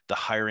for the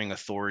hiring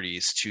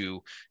authorities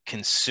to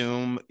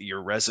consume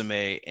your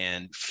resume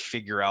and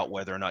figure out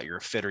whether or not you're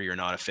a fit or you're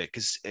not a fit.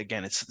 Because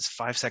again, it's this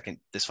 5 second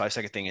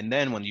thing. And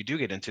then when you do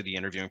get into the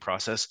interviewing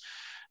process,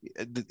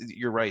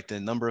 you're right. The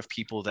number of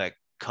people that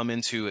come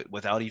into it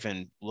without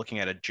even looking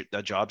at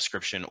a job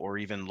description or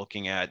even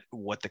looking at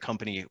what a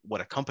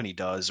company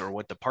does or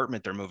what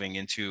department they're moving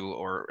into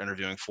or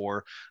interviewing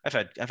for. I've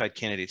had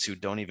candidates who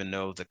don't even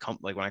know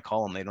like when I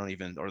call them, they don't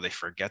even, or they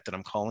forget that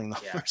I'm calling them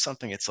or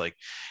something. It's like,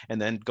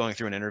 and then going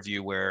through an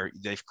interview where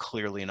they've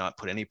clearly not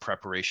put any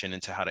preparation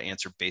into how to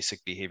answer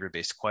basic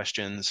behavior-based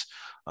questions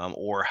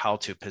or how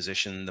to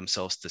position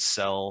themselves to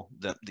sell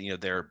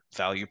their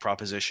value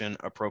proposition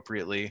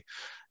appropriately.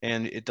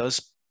 And it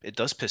does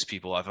piss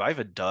people off. If I have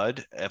a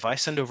dud, if I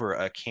send over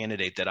a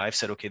candidate that I've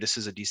said, okay, this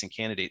is a decent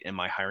candidate in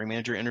my hiring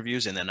manager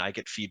interviews, and then I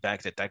get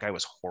feedback that guy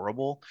was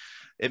horrible,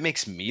 it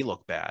makes me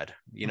look bad,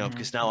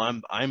 because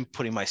now I'm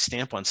putting my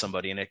stamp on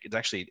somebody, and it's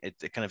actually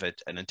kind of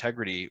an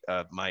integrity.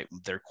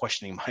 They're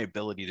questioning my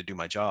ability to do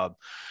my job.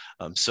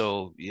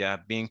 So yeah,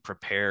 being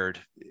prepared,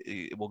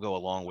 it will go a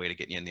long way to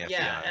getting you in the FBI.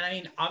 Yeah, and I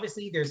mean,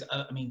 obviously,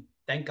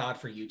 thank God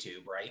for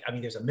YouTube, right? I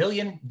mean, there's a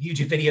million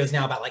YouTube videos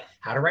now about like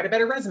how to write a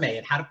better resume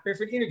and how to prepare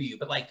for an interview.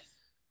 But like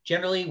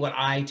generally what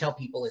I tell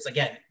people is,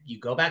 again, you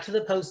go back to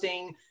the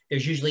posting,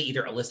 there's usually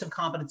either a list of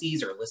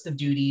competencies or a list of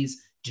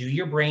duties, do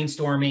your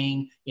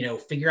brainstorming,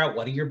 figure out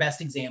what are your best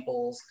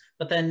examples.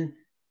 But then,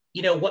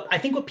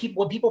 when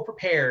people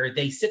prepare,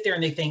 they sit there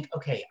and they think,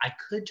 okay, I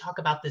could talk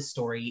about this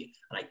story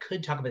and I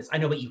could talk about this. I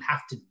know, but you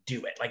have to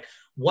do it. Like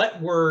what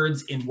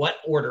words in what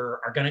order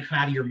are going to come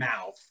out of your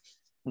mouth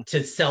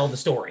to sell the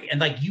story. And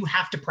like, you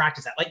have to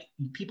practice that. Like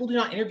people do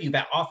not interview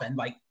that often.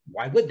 Like,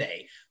 why would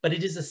they? But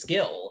it is a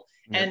skill.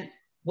 Yep. And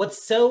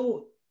what's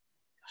so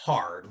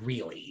hard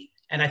really,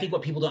 and I think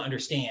what people don't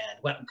understand,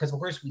 because of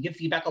course we give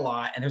feedback a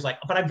lot and there's like,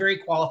 but I'm very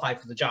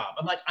qualified for the job.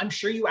 I'm like, I'm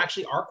sure you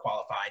actually are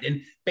qualified. And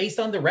based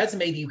on the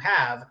resume that you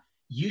have,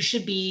 you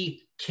should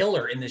be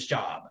killer in this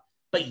job,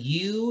 but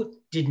you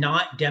did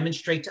not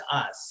demonstrate to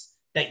us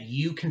that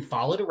you can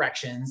follow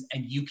directions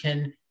and you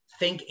can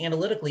think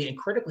analytically and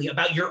critically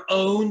about your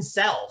own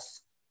self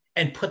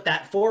and put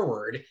that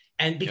forward.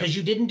 And because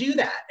you didn't do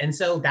that. And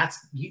so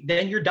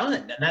then you're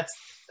done. And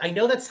I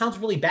know that sounds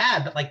really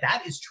bad, but like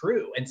that is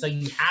true. And so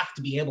you have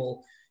to be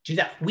able do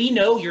that. We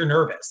know you're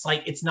nervous.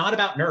 Like, it's not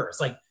about nerves.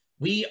 Like,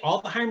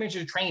 all the hiring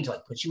managers are trained to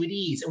like put you at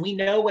ease. And we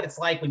know what it's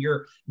like when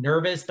you're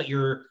nervous, but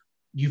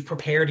you've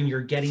prepared and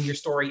you're getting your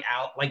story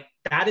out. Like,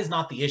 that is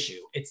not the issue.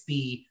 It's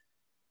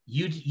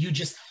you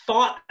just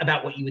thought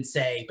about what you would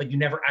say, but you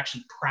never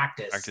actually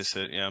practiced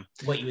it. Yeah.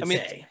 what you would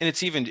say. And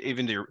it's even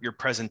your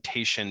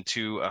presentation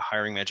to a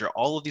hiring manager.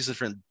 All of these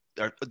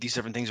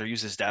different things are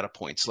used as data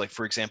points. Like,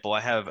 for example, I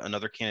have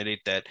another candidate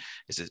that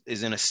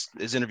is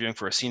interviewing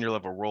for a senior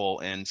level role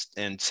and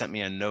sent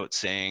me a note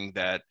saying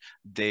that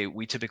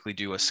we typically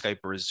do a Skype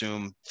or a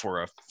Zoom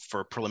for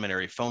a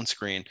preliminary phone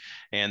screen,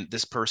 and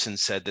this person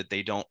said that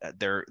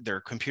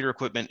their computer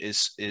equipment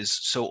is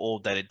so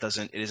old that it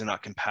is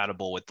not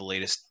compatible with the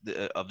latest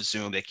of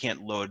Zoom. They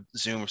can't load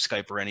Zoom or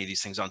Skype or any of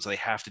these things on, so they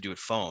have to do it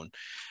phone.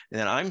 And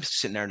then I'm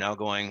sitting there now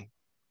going,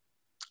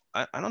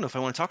 I don't know if I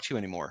want to talk to you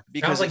anymore.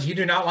 Because sounds like you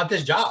do not want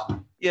this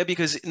job. Yeah,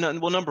 because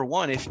number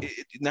one,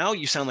 now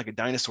you sound like a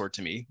dinosaur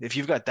to me. If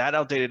you've got that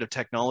outdated of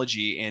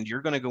technology and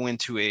you're going to go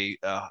into a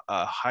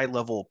high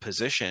level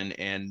position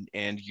and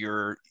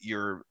you're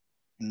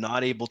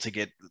not able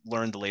to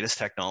learn the latest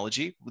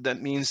technology,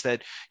 that means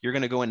that you're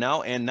going to go in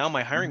now. And now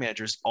my hiring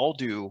managers all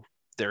do.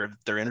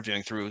 They're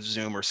interviewing through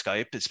Zoom or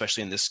Skype,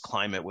 especially in this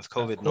climate with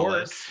COVID and all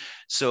that.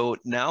 So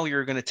now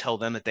you're going to tell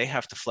them that they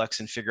have to flex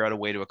and figure out a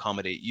way to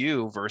accommodate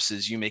you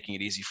versus you making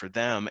it easy for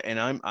them. And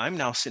I'm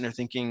now sitting there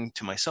thinking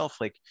to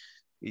myself, like,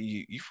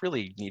 you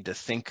really need to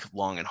think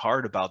long and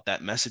hard about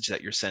that message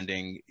that you're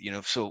sending.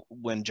 So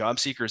when job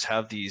seekers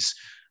have these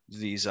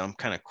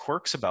kind of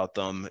quirks about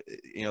them,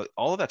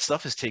 all of that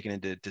stuff is taken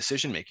into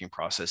decision-making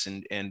process.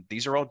 And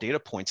these are all data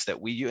points that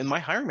and my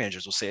hiring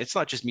managers will say, it's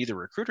not just me, the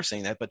recruiter,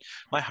 saying that, but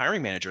my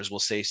hiring managers will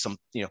say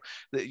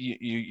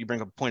you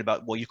bring up a point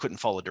about, well, you couldn't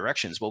follow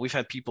directions. Well, we've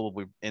had people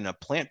in a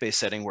plant-based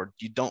setting where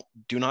you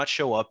do not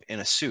show up in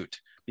a suit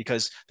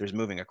because there's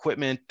moving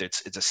equipment.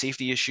 It's a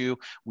safety issue.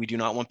 We do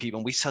not want people,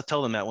 and we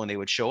tell them that when they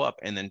would show up,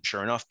 and then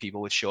sure enough,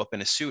 people would show up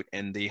in a suit,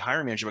 and the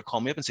hiring manager would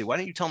call me up and say, why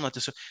didn't you tell him not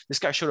to? This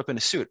guy showed up in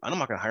a suit. I'm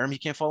not going to hire him. He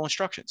can't follow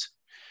instructions.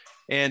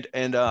 And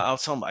I'll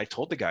tell him, I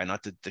told the guy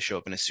not to show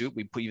up in a suit.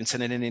 We even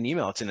send it in an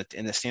email. It's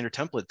in a standard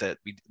template that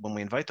when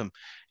we invite them.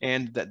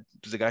 And that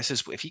the guy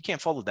says, if he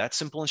can't follow that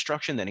simple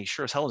instruction, then he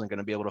sure as hell isn't going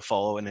to be able to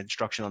follow an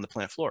instruction on the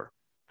plant floor.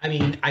 I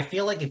mean, I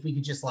feel like if we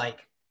could just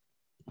like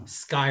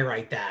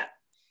skywrite that,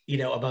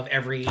 above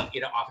every,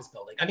 office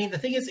building. I mean, the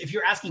thing is, if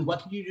you're asking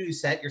what can you do to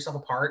set yourself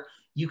apart,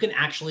 you can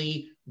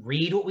actually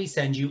read what we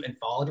send you and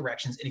follow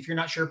directions. And if you're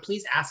not sure,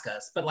 please ask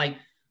us. But like,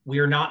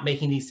 we're not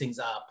making these things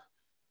up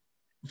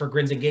for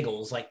grins and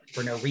giggles, like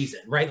for no reason,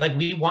 right? Like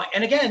we want,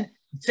 and again,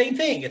 same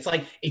thing. It's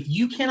like, if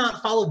you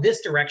cannot follow this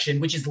direction,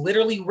 which is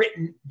literally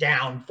written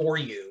down for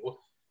you,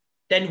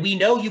 then we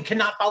know you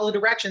cannot follow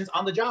directions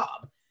on the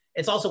job.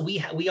 It's also,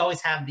 we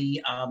always have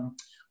the,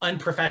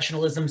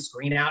 unprofessionalism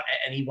screen out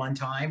at any one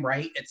time,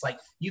 right? It's like,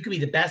 you could be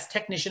the best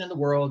technician in the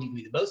world, you can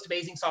be the most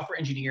amazing software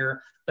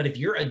engineer, but if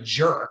you're a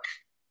jerk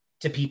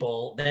to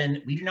people,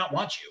 then we do not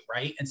want you,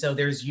 right? And so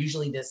there's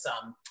usually this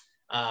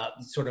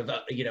sort of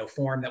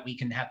form that we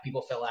can have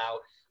people fill out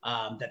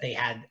that they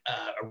had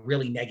a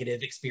really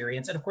negative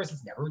experience. And of course,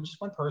 it's never just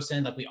one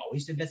person. Like, we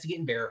always investigate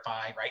and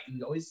verify, right?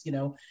 We always,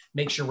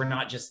 make sure we're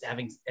not just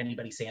having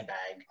anybody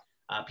sandbag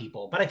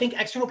people. But I think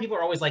external people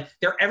are always like,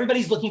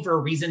 everybody's looking for a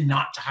reason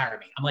not to hire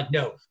me. I'm like,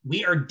 no,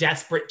 we are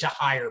desperate to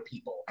hire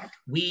people.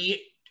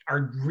 We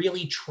are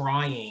really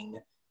trying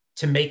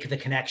to make the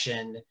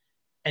connection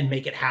and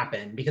make it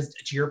happen. Because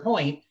to your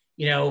point,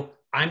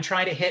 I'm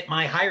trying to hit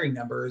my hiring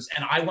numbers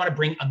and I want to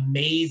bring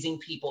amazing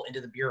people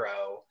into the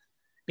bureau,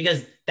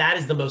 because that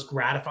is the most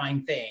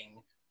gratifying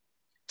thing,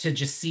 to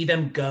just see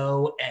them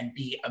go and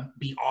be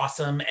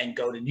awesome and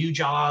go to new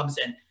jobs.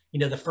 And,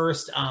 the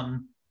first,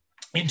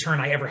 intern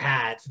I ever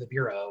had for the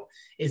bureau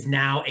is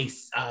now a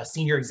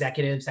senior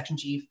executive section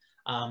chief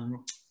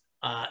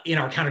in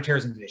our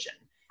counterterrorism division,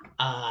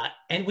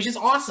 and which is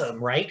awesome,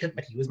 right?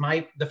 But he was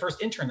the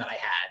first intern that I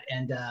had,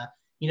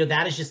 and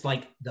that is just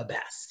like the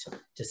best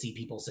to see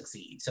people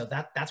succeed. So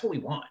that's what we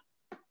want.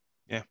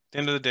 Yeah. At the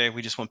end of the day,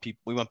 we just want people.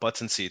 We want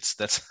butts and seats.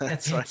 That's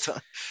it.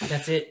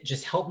 That's it.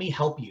 Just help me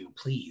help you,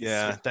 please.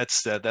 Yeah,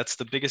 that's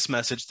the biggest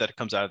message that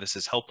comes out of this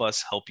is help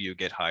us help you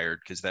get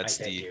hired, because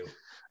that's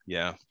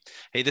Yeah.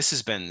 Hey, this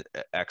has been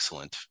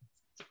excellent.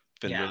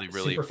 Been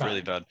really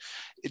bad.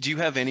 Do you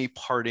have any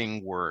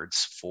parting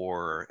words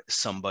for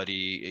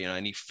somebody,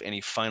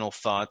 any final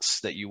thoughts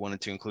that you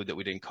wanted to include that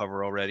we didn't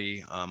cover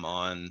already,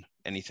 on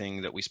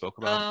anything that we spoke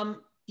about?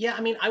 Yeah,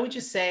 I mean, I would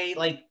just say,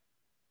 like,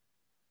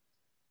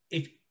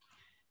 if,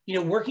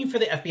 working for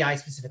the FBI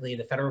specifically,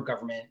 the federal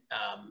government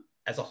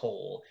as a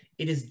whole,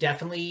 it is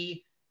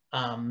definitely,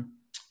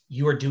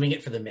 you are doing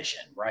it for the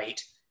mission,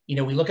 right?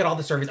 We look at all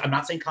the surveys. I'm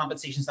not saying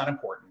compensation is not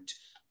important,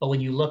 but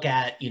when you look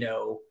at,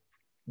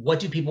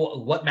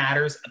 what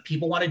matters,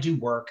 people want to do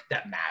work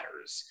that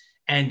matters,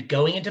 and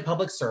going into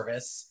public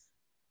service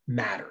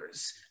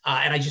matters.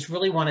 And I just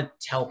really want to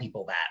tell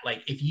people that,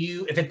 like,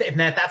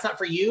 if that's not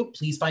for you,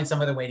 please find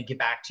some other way to get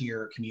back to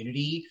your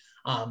community.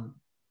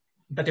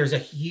 But there's a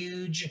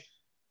huge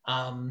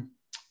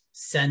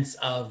sense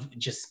of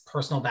just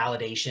personal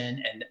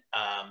validation and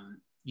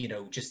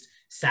just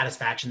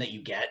satisfaction that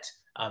you get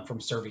from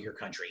serving your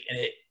country.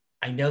 And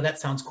I know that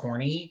sounds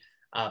corny,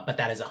 but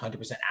that is 100%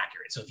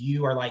 accurate. So if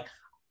you are like,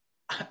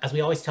 as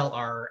we always tell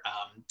our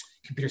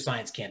computer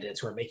science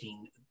candidates who are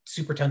making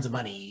super tons of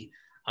money,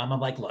 I'm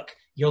like, look,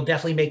 you'll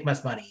definitely make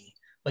less money,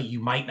 but you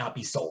might not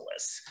be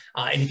soulless.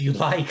 And if you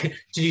like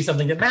to do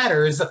something that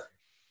matters,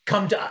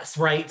 come to us,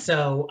 right?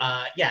 So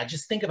yeah,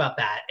 just think about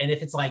that. And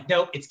if it's like,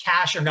 nope, it's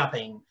cash or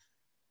nothing,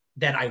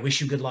 then I wish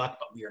you good luck,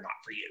 but we are not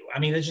for you. I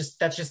mean,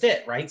 that's just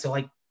it, right? So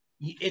like,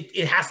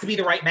 it has to be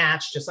the right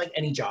match, just like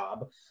any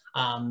job.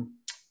 And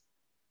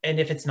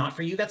if it's not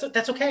for you,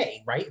 that's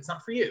okay, right? It's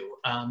not for you.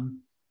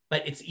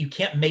 But you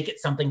can't make it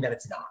something that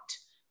it's not,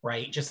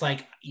 right? Just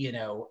like,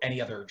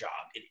 any other job.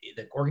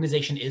 The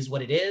organization is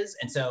what it is.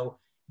 And so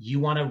you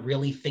want to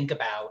really think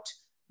about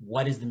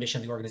what is the mission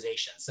of the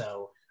organization.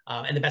 So,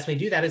 and the best way to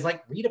do that is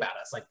like read about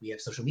us. Like we have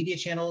social media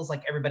channels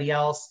like everybody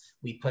else.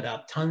 We put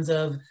up tons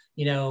of,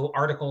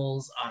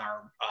 articles on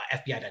our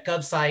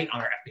FBI.gov site,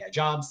 on our FBI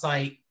jobs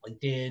site,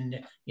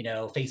 LinkedIn,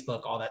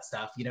 Facebook, all that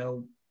stuff.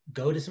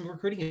 Go to some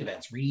recruiting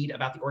events, read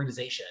about the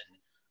organization,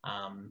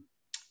 and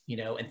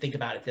think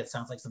about if that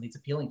sounds like something that's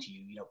appealing to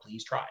you,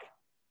 please try.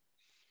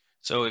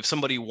 So if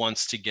somebody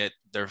wants to get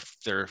their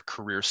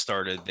career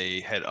started,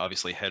 they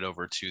obviously head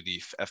over to the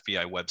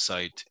FBI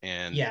website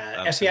and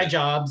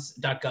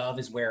FBIjobs.gov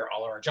is where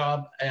all our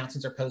job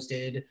announcements are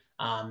posted.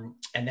 And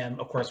then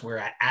of course we're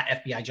at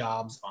FBI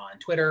Jobs on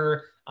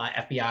Twitter,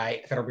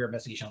 FBI Federal Bureau of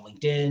Investigation on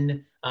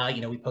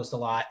LinkedIn. We post a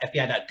lot.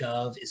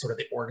 FBI.gov is sort of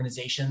the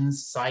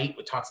organization's site,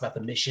 which talks about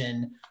the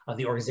mission of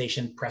the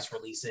organization, press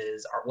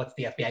releases, what's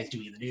the FBI is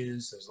doing in the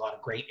news. There's a lot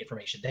of great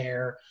information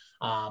there.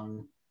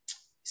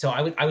 So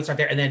I would start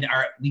there. And then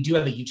we do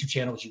have a YouTube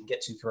channel, which you can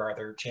get to through our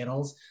other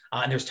channels.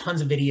 And there's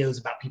tons of videos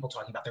about people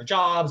talking about their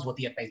jobs, what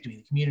the FBI is doing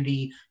in the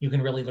community. You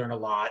can really learn a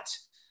lot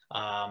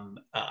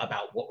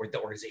about what the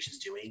organization's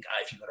doing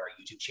if you go to our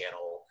YouTube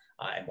channel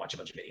and watch a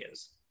bunch of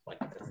videos. Like,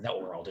 isn't that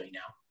what we're all doing now?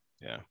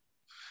 Yeah.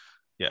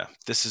 Yeah.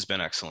 This has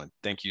been excellent.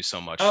 Thank you so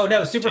much. Oh,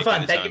 no, super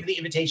fun. Thank you for the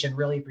invitation.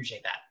 Really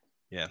appreciate that.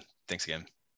 Yeah. Thanks again.